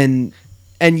 and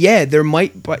yeah,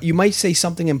 but you might say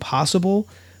something impossible,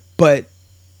 but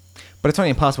it's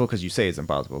only impossible because you say it's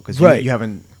impossible because you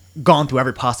haven't gone through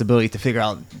every possibility to figure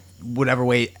out whatever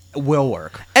way will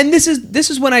work. And this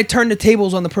is when I turn the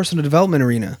tables on the personal development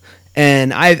arena,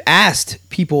 and I've asked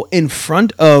people in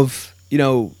front of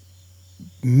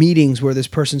meetings where this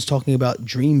person's talking about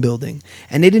dream building,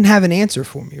 and they didn't have an answer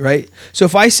for me, right? So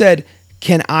if I said,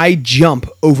 can I jump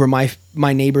over my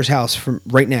neighbor's house from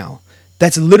right now?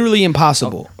 That's literally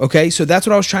impossible. Okay, so that's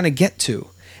what I was trying to get to.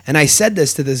 And I said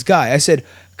this to this guy. I said,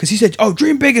 because he said, oh,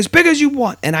 dream big as you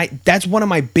want. And that's one of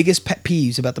my biggest pet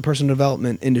peeves about the personal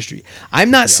development industry. I'm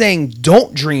not saying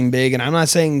don't dream big, and I'm not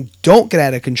saying don't get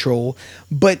out of control,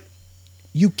 but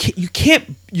you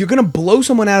can't, you're going to blow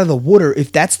someone out of the water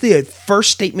if that's the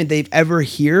first statement they've ever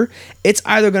hear. It's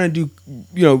either going to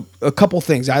do, a couple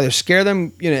things. Either scare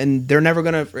them, and they're never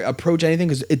going to approach anything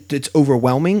because it's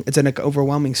overwhelming. It's an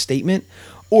overwhelming statement.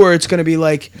 Or it's going to be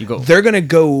like, they're going to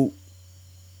go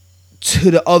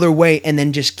to the other way and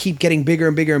then just keep getting bigger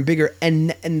and bigger and bigger,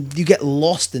 and you get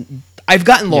lost in. I've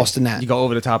gotten lost in that. You go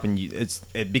over the top and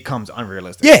it becomes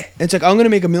unrealistic. Yeah, it's like I'm gonna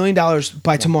make $1 million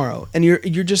by tomorrow, and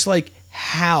you're just like,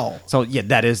 how? So yeah,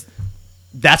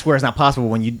 that's where it's not possible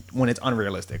when it's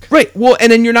unrealistic. Right. Well,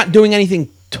 and then you're not doing anything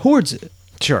towards it.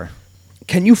 Sure.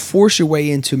 Can you force your way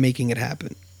into making it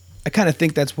happen? I kind of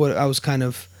think that's what I was kind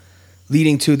of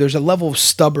leading to. There's a level of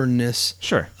stubbornness.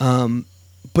 Sure.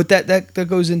 But that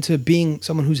goes into being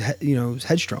someone who's who's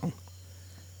headstrong.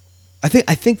 I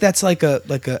think that's like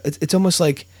it's almost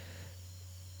like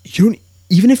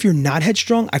even if you're not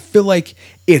headstrong, I feel like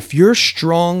if you're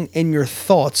strong in your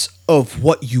thoughts of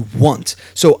what you want.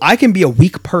 So I can be a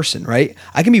weak person, right?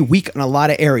 I can be weak in a lot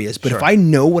of areas, but if I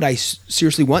know what I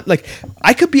seriously want, like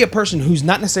I could be a person who's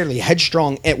not necessarily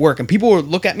headstrong at work, and people will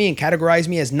look at me and categorize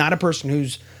me as not a person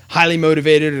who's highly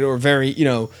motivated or very,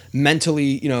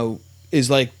 mentally, is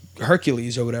like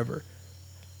Hercules or whatever.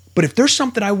 But if there's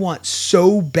something I want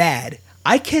so bad,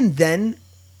 I can then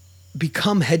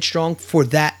become headstrong for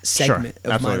that segment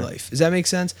of my life. Does that make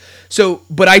sense? So,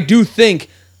 but I do think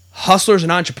hustlers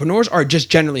and entrepreneurs are just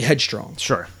generally headstrong.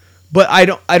 Sure. But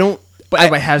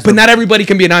But not everybody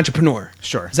can be an entrepreneur.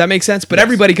 Sure. Does that make sense? But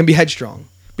everybody can be headstrong.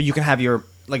 But you can have your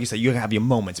like you said, you have your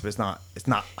moments, but it's not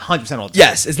 100% all the time.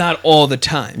 Yes, it's not all the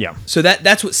time. Yeah. So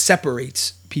that's what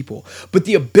separates people. But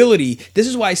the ability, this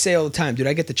is why I say all the time, dude,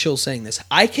 I get the chills saying this.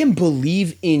 I can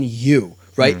believe in you.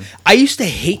 Right? I used to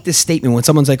hate this statement when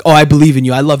someone's like, oh, I believe in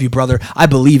you. I love you, brother. I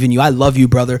believe in you. I love you,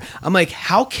 brother. I'm like,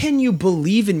 how can you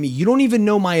believe in me? You don't even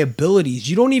know my abilities.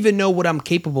 You don't even know what I'm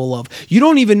capable of. You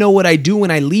don't even know what I do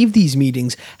when I leave these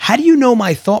meetings. How do you know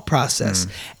my thought process?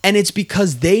 And it's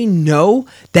because they know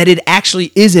that it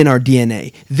actually is in our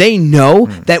DNA. They know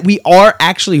that we are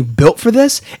actually built for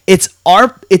this. It's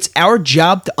our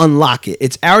job to unlock it.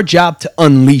 It's our job to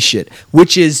unleash it,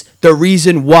 which is the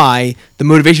reason why the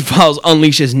Motivation Files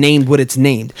Unleash is named what it's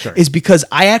named. Sure. Is because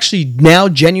I actually now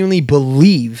genuinely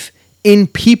believe in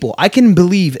people. I can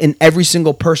believe in every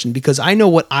single person because I know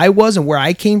what I was and where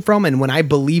I came from, and when I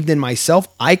believed in myself,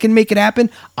 I can make it happen.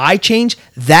 I changed.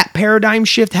 That paradigm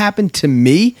shift happened to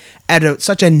me at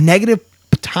such a negative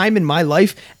time in my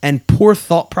life and poor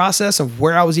thought process of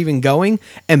where I was even going,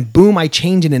 and boom, I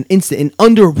changed in an instant. In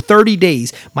under 30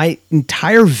 days, my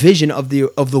entire vision of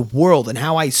the world and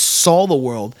how I saw the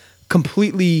world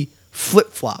completely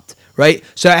flip-flopped, right?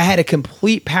 So I had a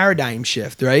complete paradigm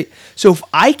shift, right? So if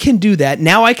I can do that,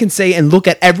 now I can say and look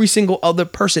at every single other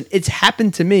person. It's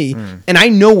happened to me, and I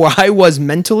know where I was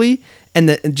mentally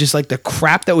and just like the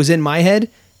crap that was in my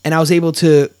head, and I was able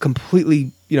to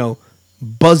completely,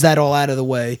 buzz that all out of the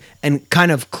way and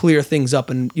kind of clear things up,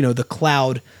 and the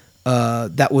cloud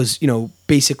that was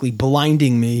basically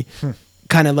blinding me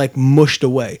kind of like mushed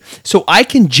away. So I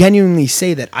can genuinely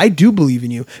say that I do believe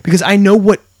in you because I know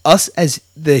what us as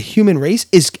the human race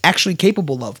is actually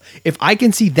capable of. If I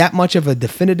can see that much of a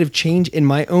definitive change in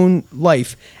my own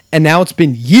life, and now it's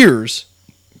been years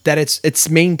that it's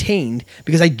maintained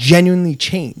because I genuinely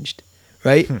changed,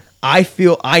 right?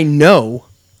 I know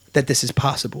that this is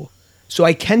possible. So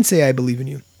I can say I believe in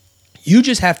you. You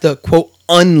just have to, quote,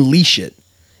 unleash it.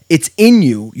 It's in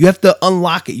you. You have to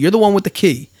unlock it. You're the one with the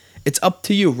key. It's up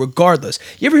to you, regardless.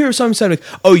 You ever hear someone say, like,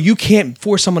 oh, you can't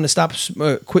force someone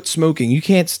to quit smoking. You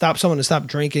can't stop someone to stop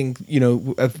drinking,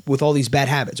 with all these bad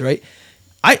habits, right?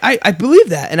 I believe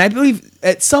that. And I believe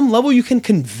at some level you can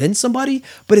convince somebody,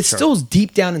 but it's still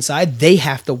deep down inside, they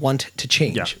have to want to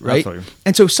change, right? Absolutely.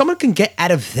 And so if someone can get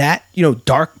out of that,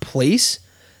 dark place,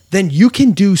 then you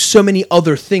can do so many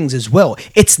other things as well.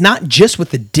 It's not just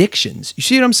with addictions. You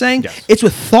see what I'm saying? Yes. It's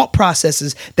with thought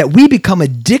processes that we become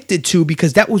addicted to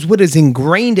because that was what is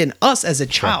ingrained in us as a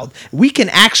child. We can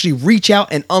actually reach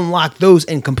out and unlock those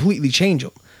and completely change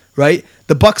them, right?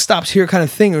 The buck stops here kind of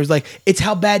thing. It was like, it's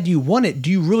how bad do you want it? Do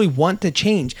you really want to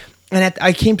change? And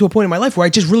I came to a point in my life where I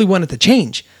just really wanted to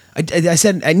change. I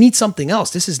said, I need something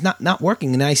else. This is not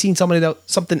working. And I seen something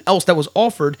else that was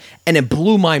offered, and it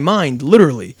blew my mind,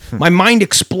 literally. My mind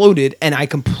exploded, and I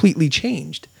completely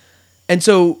changed. And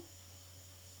so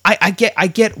I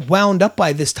get wound up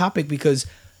by this topic because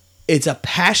it's a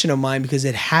passion of mine because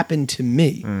it happened to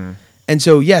me. And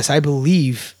so, yes, I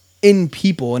believe in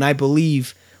people, and I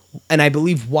believe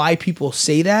why people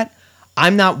say that.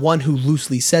 I'm not one who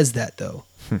loosely says that, though.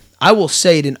 I will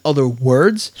say it in other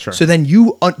words, so then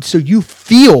you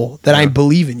feel that I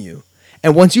believe in you.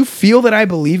 And once you feel that I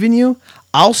believe in you,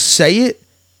 I'll say it,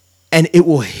 and it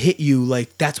will hit you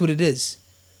like that's what it is.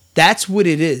 That's what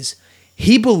it is.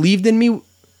 He believed in me.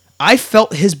 I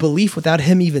felt his belief without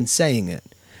him even saying it.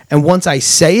 And once I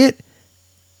say it,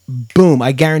 boom,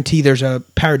 I guarantee there's a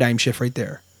paradigm shift right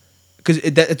there. Because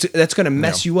that's going to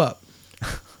mess you up.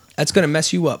 That's going to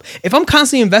mess you up. If I'm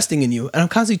constantly investing in you and I'm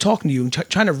constantly talking to you and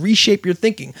trying to reshape your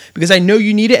thinking because I know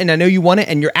you need it and I know you want it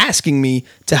and you're asking me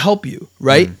to help you,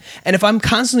 right? And if I'm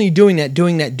constantly doing that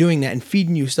and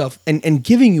feeding you stuff and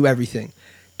giving you everything,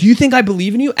 do you think I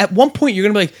believe in you? At one point, you're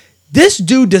going to be like, this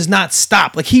dude does not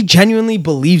stop. Like, he genuinely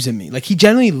believes in me. Like, he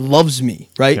genuinely loves me,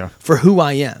 right? Yeah. For who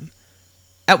I am.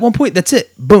 At one point, that's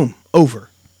it. Boom. Over.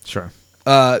 Sure.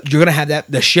 You're going to have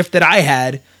the shift that I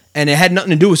had. And it had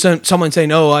nothing to do with someone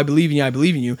saying, "Oh, I believe in you. I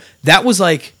believe in you." That was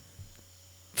like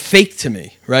fake to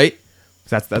me, right?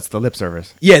 That's the lip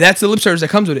service. Yeah, that's the lip service that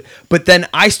comes with it. But then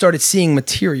I started seeing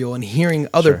material and hearing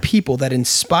other people that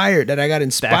I got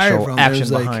inspired the from. Action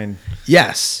behind.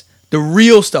 Yes, the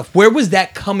real stuff. Where was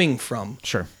that coming from?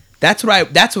 Sure. That's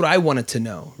what I wanted to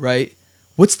know, right?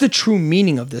 What's the true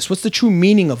meaning of this? What's the true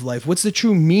meaning of life? What's the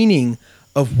true meaning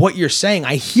of what you're saying?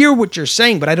 I hear what you're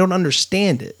saying, but I don't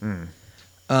understand it.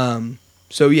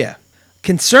 So yeah,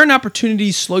 can certain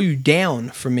opportunities slow you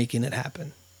down from making it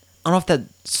happen? I don't know if that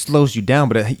slows you down,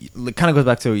 but it kind of goes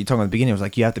back to what you talking about at the beginning. It was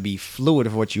like you have to be fluid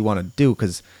of what you want to do,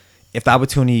 because if the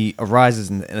opportunity arises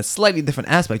in a slightly different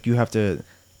aspect, you have to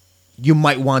you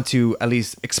might want to at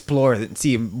least explore it and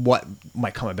see what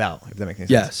might come about, if that makes any sense.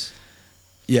 Yes.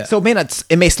 Yeah. So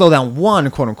it may slow down one,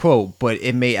 quote unquote, but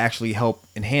it may actually help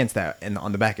enhance that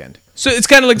on the back end. So it's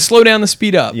kind of like slow down the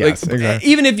speed up. Yes, like, exactly.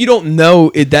 Even if you don't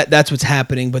know that's what's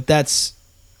happening, but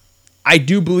I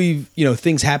do believe,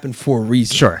 things happen for a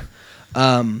reason. Sure.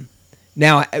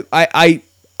 Now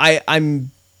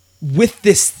I'm with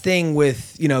this thing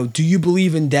with, do you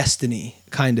believe in destiny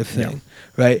kind of thing,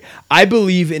 right? I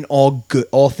believe in all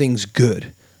things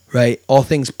good, right? All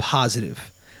things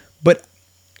positive. But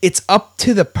it's up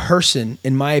to the person,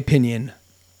 in my opinion,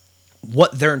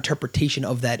 what their interpretation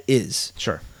of that is.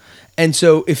 Sure. And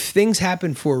so if things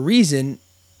happen for a reason,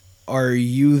 are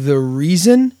you the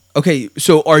reason? Okay,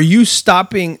 so are you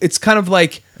stopping? It's kind of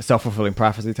like A self-fulfilling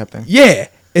prophecy type thing. yeah,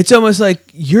 it's almost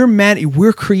like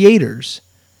we're creators.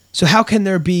 So how can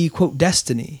there be, quote,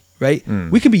 destiny, right?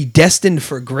 We can be destined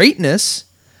for greatness,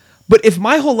 but if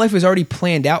my whole life is already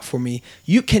planned out for me,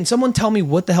 can someone tell me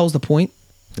what the hell's the point?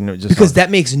 Because that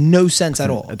makes no sense at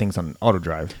all. I think it's on auto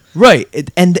drive. Right,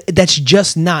 and that's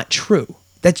just not true.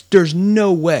 There's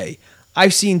no way.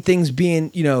 I've seen things being,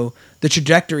 the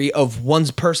trajectory of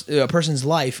a person's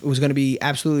life was going to be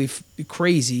absolutely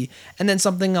crazy, and then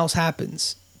something else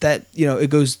happens that, it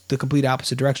goes the complete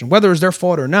opposite direction, whether it's their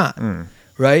fault or not,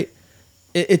 right?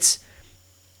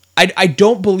 I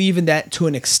don't believe in that to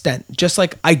an extent. Just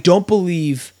like I don't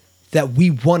believe that we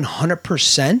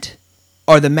 100%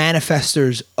 are the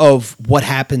manifestors of what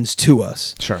happens to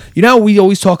us. Sure. We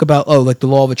always talk about, like the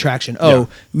law of attraction.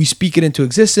 We speak it into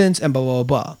existence and blah, blah,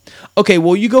 blah. Okay,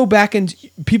 well,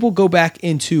 people go back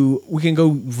into, we can go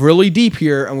really deep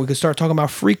here and we can start talking about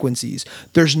frequencies.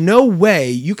 There's no way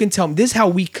you can tell me, this is how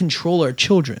we control our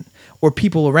children or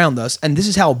people around us, and this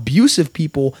is how abusive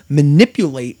people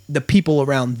manipulate the people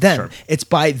around them. Sure. It's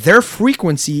by their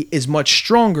frequency is much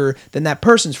stronger than that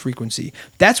person's frequency.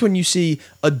 That's when you see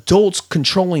adults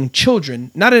controlling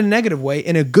children, not in a negative way,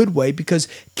 in a good way, because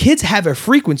kids have a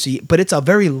frequency, but it's a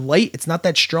very light, it's not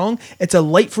that strong. It's a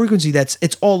light frequency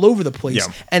it's all over the place.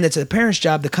 Yeah. And it's a parent's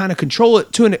job to kind of control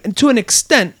it to an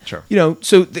extent, Sure.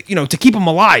 To keep them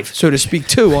alive, so to speak,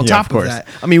 too, on Yeah, top of course. of that.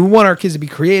 I mean, we want our kids to be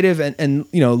creative and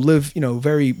live,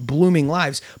 very blooming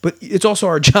lives, but it's also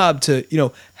our job to,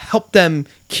 help them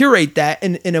curate that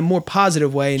in a more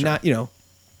positive way and not,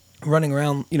 running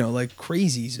around, like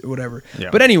crazies or whatever. Yeah.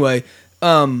 But anyway,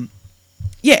 and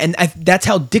that's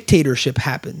how dictatorship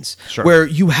happens, Sure. where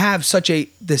you have such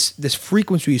this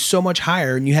frequency is so much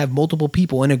higher, and you have multiple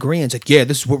people in agreement, like, yeah,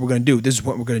 this is what we're going to do, this is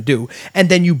what we're going to do, and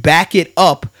then you back it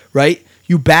up, right?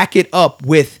 You back it up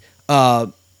with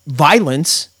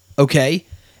violence, okay,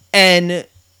 and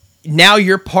now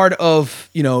you're part of,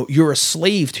 you're a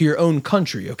slave to your own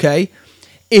country, okay?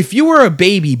 If you were a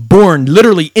baby born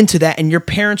literally into that and your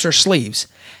parents are slaves,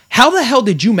 how the hell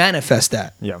did you manifest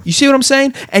that? Yeah. You see what I'm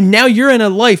saying? And now you're in a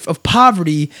life of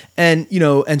poverty and,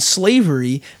 and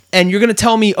slavery, and you're going to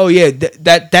tell me, oh yeah,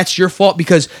 that's your fault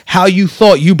because how you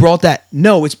thought you brought that.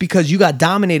 No, it's because you got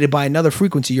dominated by another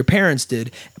frequency. Your parents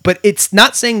did. But it's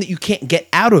not saying that you can't get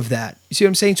out of that. You see what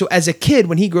I'm saying? So as a kid,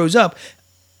 when he grows up,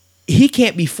 he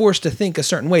can't be forced to think a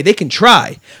certain way. They can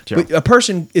try, Sure. but a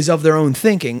person is of their own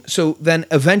thinking. So then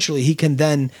eventually he can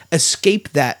then escape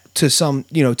that to some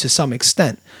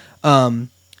extent. And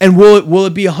will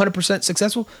it be 100%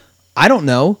 successful? I don't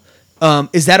know.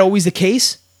 Is that always the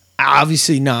case?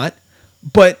 Obviously not.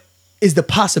 But is the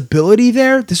possibility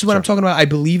there? This is what I'm talking about. I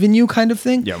believe in you kind of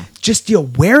thing. Yeah. Just the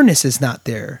awareness is not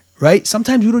there. Right?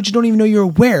 Sometimes you don't even know you're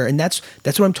aware, and that's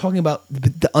what I'm talking about.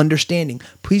 The understanding.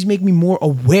 Please make me more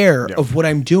aware of what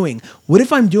I'm doing. What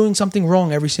if I'm doing something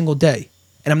wrong every single day,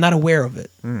 and I'm not aware of it?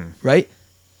 Right?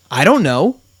 I don't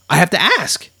know. I have to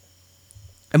ask.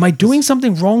 Am I doing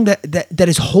something wrong that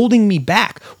is holding me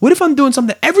back? What if I'm doing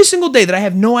something every single day that I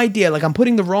have no idea? Like I'm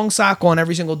putting the wrong sock on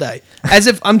every single day, as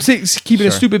if I'm keeping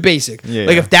a stupid basic. Yeah,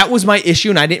 like yeah. if that was my issue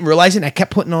and I didn't realize it, and I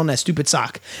kept putting on that stupid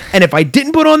sock. And if I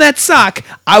didn't put on that sock,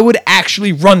 I would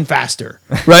actually run faster,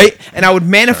 right? And I would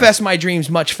manifest my dreams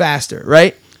much faster,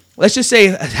 right? Let's just say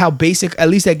how basic. At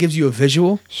least that gives you a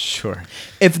visual. Sure.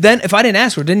 If I didn't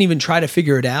ask or didn't even try to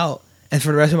figure it out, and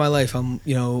for the rest of my life, I'm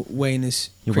weighing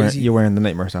this crazy. You're wearing the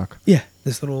nightmare sock. Yeah,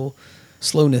 this little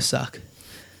slowness sock.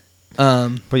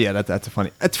 But yeah, that's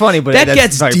funny. It's funny, but That that's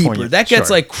gets very deeper. poignant. That gets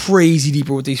Sure. like crazy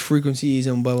deeper with these frequencies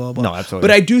and blah, blah, blah. No, absolutely.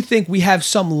 But I do think we have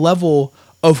some level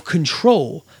of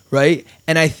control, right?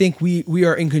 And I think we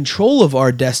are in control of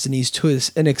our destinies to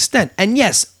an extent. And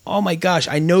yes, oh my gosh,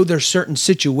 I know there's certain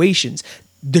situations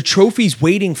the trophy's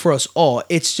waiting for us all.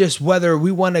 It's just whether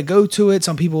we want to go to it.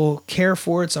 Some people care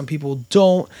for it. Some people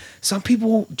don't. Some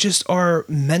people just are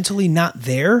mentally not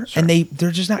there, and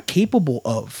they're just not capable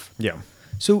of. Yeah.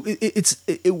 So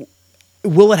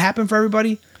will it happen for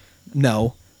everybody?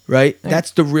 No, right?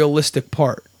 That's the realistic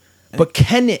part. But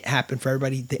can it happen for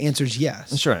everybody? The answer is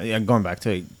yes. Sure. Yeah. Going back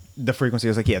to the frequency,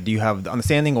 it's like, yeah, do you have the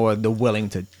understanding or the willing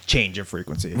to change your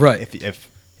frequency? Right.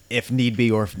 If need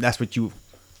be, or if that's what you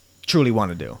truly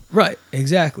want to do. Right.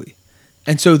 Exactly.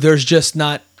 And so there's just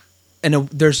not,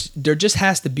 there just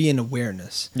has to be an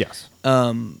awareness. Yes.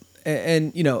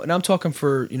 And you know, and I'm talking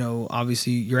for, you know,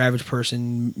 obviously your average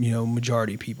person, you know,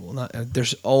 majority of people. Not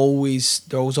there's always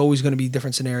going to be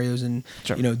different scenarios and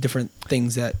Sure. you know, different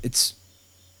things that it's.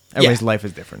 Everybody's life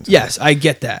is different. So. Yes, I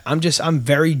get that. I'm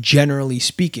very generally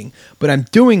speaking, but I'm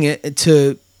doing it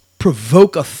to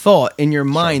provoke a thought in your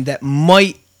mind that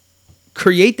might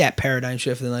create that paradigm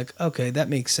shift and like, okay, that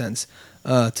makes sense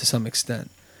to some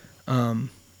extent.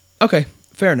 Okay,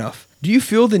 fair enough. Do you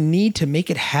feel the need to make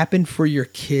it happen for your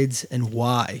kids and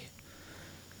why?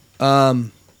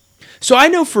 So I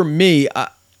know for me,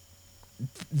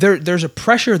 there's a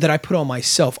pressure that I put on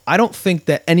myself. I don't think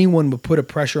that anyone would put a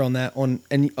pressure on that on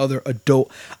any other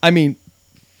adult. I mean,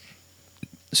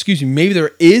 excuse me, maybe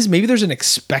there's an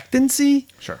expectancy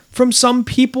from some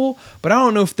people, but I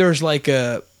don't know if there's like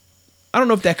I don't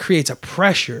know if that creates a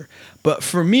pressure. But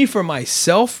for me, for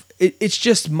myself, it's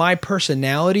just my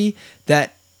personality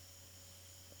that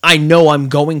I know I'm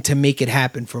going to make it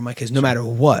happen for my kids no matter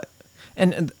what.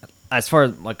 And as far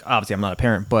as, like, obviously I'm not a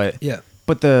parent, but yeah.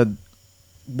 But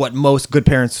what most good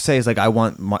parents say is like, I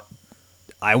want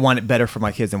it better for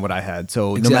my kids than what I had.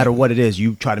 So no matter what it is,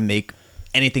 you try to make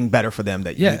anything better for them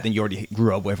than you already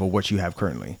grew up with or what you have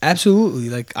currently. Absolutely.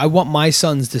 Like, I want my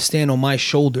sons to stand on my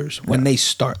shoulders when they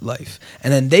start life.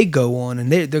 And then they go on and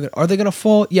are they going to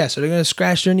fall? Yes. Are they going to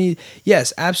scratch their knee?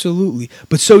 Yes, absolutely.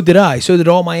 But so did I. So did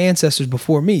all my ancestors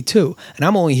before me too. And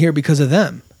I'm only here because of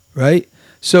them. Right?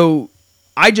 So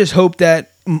I just hope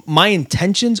that my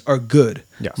intentions are good.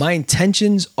 Yes. My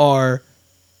intentions are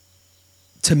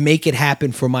to make it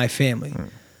happen for my family.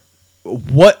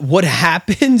 What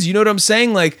happens? You know what I'm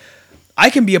saying? Like, I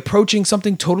can be approaching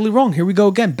something totally wrong. Here we go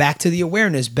again. Back to the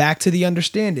awareness, back to the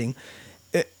understanding.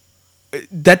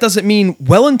 That doesn't mean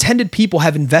well-intended people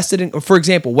have invested in, for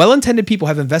example, well-intended people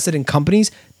have invested in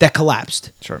companies that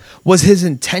collapsed. Sure. Was his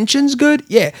intentions good?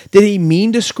 Yeah. Did he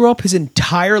mean to screw up his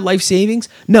entire life savings?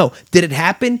 No. Did it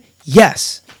happen?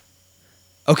 Yes.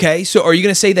 Okay. So are you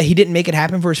going to say that he didn't make it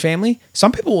happen for his family?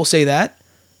 Some people will say that.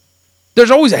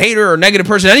 There's always a hater or negative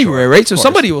person anywhere, right? So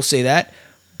somebody will say that.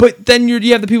 But then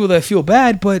you have the people that feel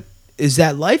bad, but is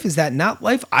that life? Is that not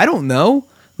life? I don't know.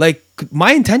 Like,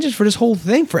 my intentions for this whole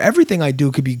thing, for everything I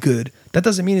do, could be good. That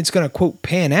doesn't mean it's going to, quote,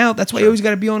 pan out. That's why you always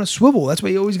got to be on a swivel. That's why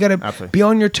you always got to be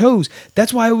on your toes.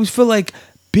 That's why I always feel like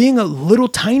being a little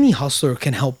tiny hustler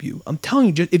can help you. I'm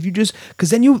telling you, because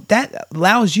then that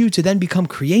allows you to then become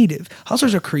creative.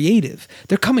 Hustlers are creative.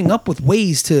 They're coming up with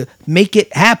ways to make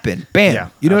it happen. Bam. Yeah,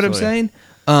 you know what I'm saying?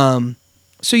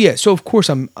 So of course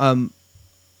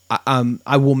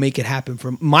I will make it happen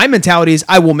for my mentality is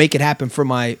I will make it happen for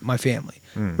my family.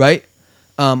 Right.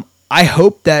 I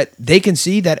hope that they can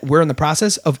see that we're in the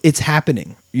process of it's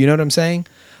happening. You know what I'm saying?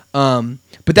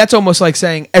 But that's almost like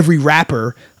saying every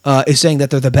rapper is saying that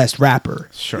they're the best rapper.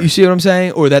 Sure. You see what I'm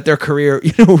saying? Or that their career,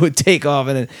 would take off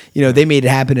and, they made it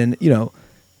happen. And,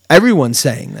 everyone's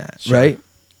saying that, right?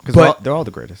 Because they're all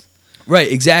the greatest.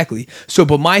 Right, exactly. So,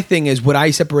 but my thing is, would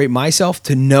I separate myself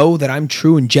to know that I'm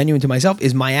true and genuine to myself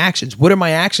is my actions. What are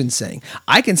my actions saying?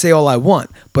 I can say all I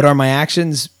want, but are my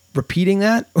actions repeating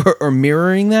that or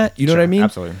mirroring that? You know what I mean?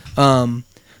 Absolutely.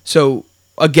 So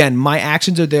again, my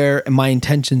actions are there and my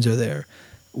intentions are there.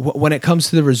 When it comes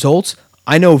to the results,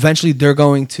 I know eventually they're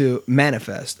going to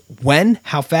manifest. When,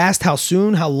 how fast, how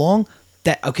soon, how long?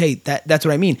 That's what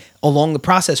I mean. Along the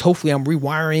process, hopefully I'm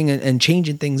rewiring and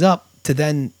changing things up to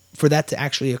then for that to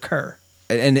actually occur.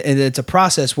 And it's a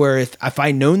process where if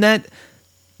I'd known that,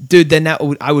 dude, then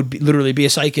I would literally be a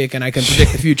psychic and I can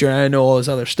predict the future and I know all this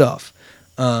other stuff.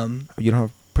 You don't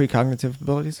have precognitive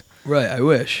abilities? Right, I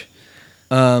wish.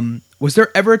 Was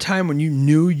there ever a time when you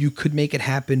knew you could make it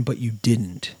happen but you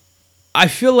didn't? I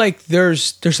feel like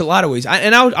there's a lot of ways.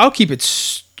 I'll keep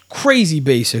it crazy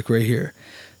basic right here.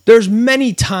 There's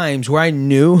many times where I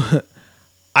knew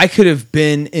I could have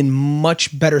been in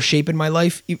much better shape in my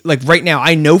life. Like right now,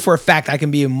 I know for a fact I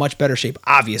can be in much better shape,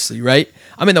 obviously, right?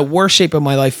 I'm in the worst shape of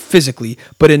my life physically,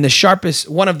 but in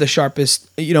one of the sharpest,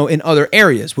 in other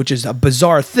areas, which is a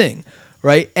bizarre thing,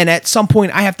 right? And at some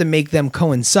point, I have to make them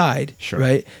coincide, Sure.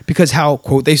 right? Because how,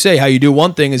 quote, they say, how you do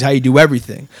one thing is how you do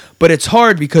everything. But it's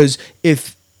hard because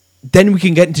then we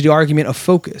can get into the argument of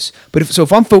focus. But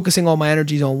if I'm focusing all my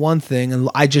energies on one thing, and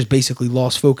I just basically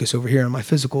lost focus over here on my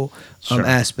physical Sure.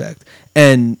 aspect,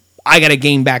 and I got to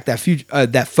gain back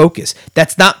that focus.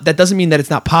 That doesn't mean that it's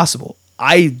not possible.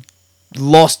 I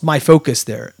lost my focus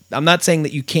there. I'm not saying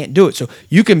that you can't do it. So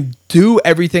you can do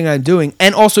everything I'm doing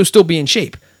and also still be in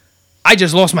shape. I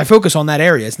just lost my focus on that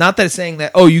area. It's not that it's saying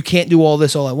that, oh, you can't do all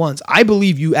this all at once. I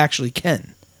believe you actually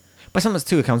can. But sometimes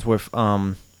too, it comes with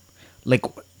like,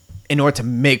 in order to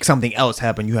make something else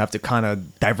happen, you have to kind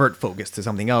of divert focus to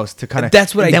something else to kind of.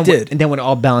 That's what I did. And then when it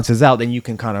all balances out, then you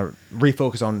can kind of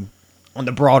refocus on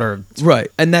the broader. Right.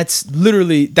 And that's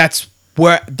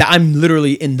where I'm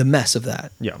literally in the mess of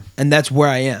that. Yeah. And that's where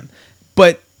I am.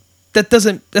 But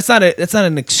that's not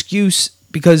an excuse,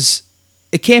 because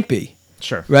it can't be.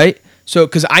 Sure. Right? So,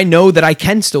 because I know that I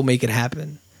can still make it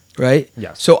happen. Right?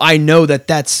 Yes. So I know that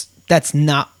that's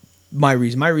not my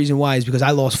reason. My reason why is because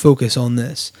I lost focus on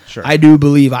this. Sure. I do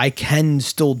believe I can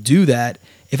still do that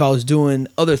if I was doing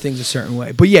other things a certain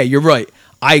way. But yeah, you're right.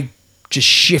 I just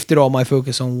shifted all my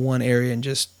focus on one area and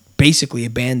just basically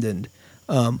abandoned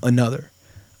another.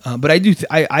 But I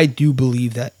do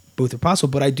believe that both are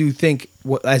possible. But I do think,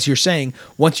 as you're saying,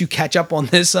 once you catch up on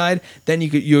this side, then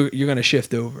you're going to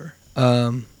shift over.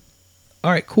 All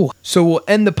right, cool. So we'll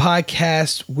end the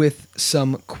podcast with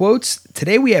some quotes.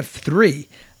 Today we have 3.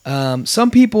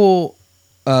 Some people,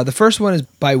 the first one is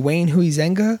by Wayne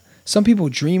Huizenga. Some people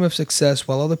dream of success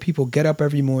while other people get up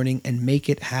every morning and make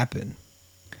it happen.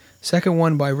 Second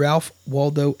one by Ralph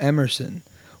Waldo Emerson.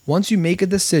 Once you make a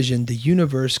decision, the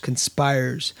universe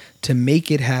conspires to make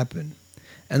it happen.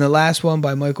 And the last one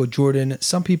by Michael Jordan.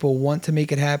 Some people want to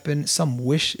make it happen. Some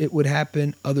wish it would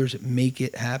happen. Others make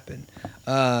it happen.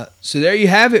 So there you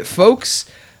have it, folks.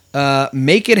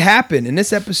 Make it happen. In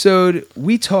this episode,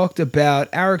 we talked about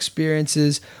our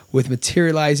experiences with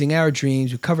materializing our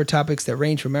dreams. We cover topics that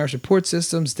range from our support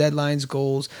systems, deadlines,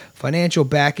 goals, financial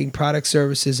backing, product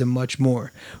services, and much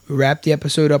more. We wrapped the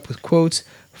episode up with quotes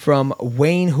from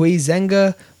Wayne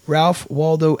Huizenga, Ralph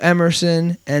Waldo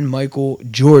Emerson, and Michael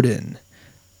Jordan.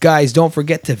 Guys, don't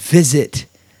forget to visit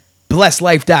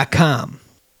blesslife.com.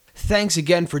 Thanks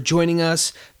again for joining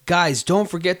us. Guys, don't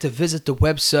forget to visit the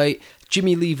website,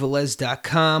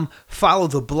 jimmyleevelez.com. Follow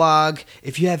the blog.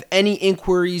 If you have any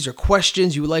inquiries or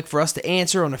questions you would like for us to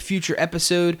answer on a future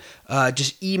episode,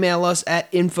 just email us at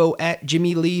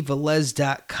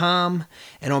info@jimmyleevelez.com.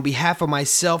 And on behalf of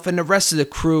myself and the rest of the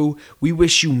crew, we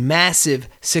wish you massive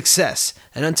success.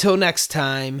 And until next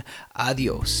time,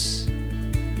 adios.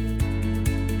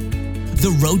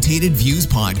 The Rotated Views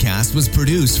podcast was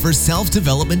produced for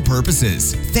self-development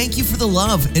purposes. Thank you for the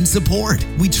love and support.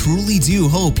 We truly do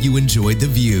hope you enjoyed the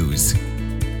views.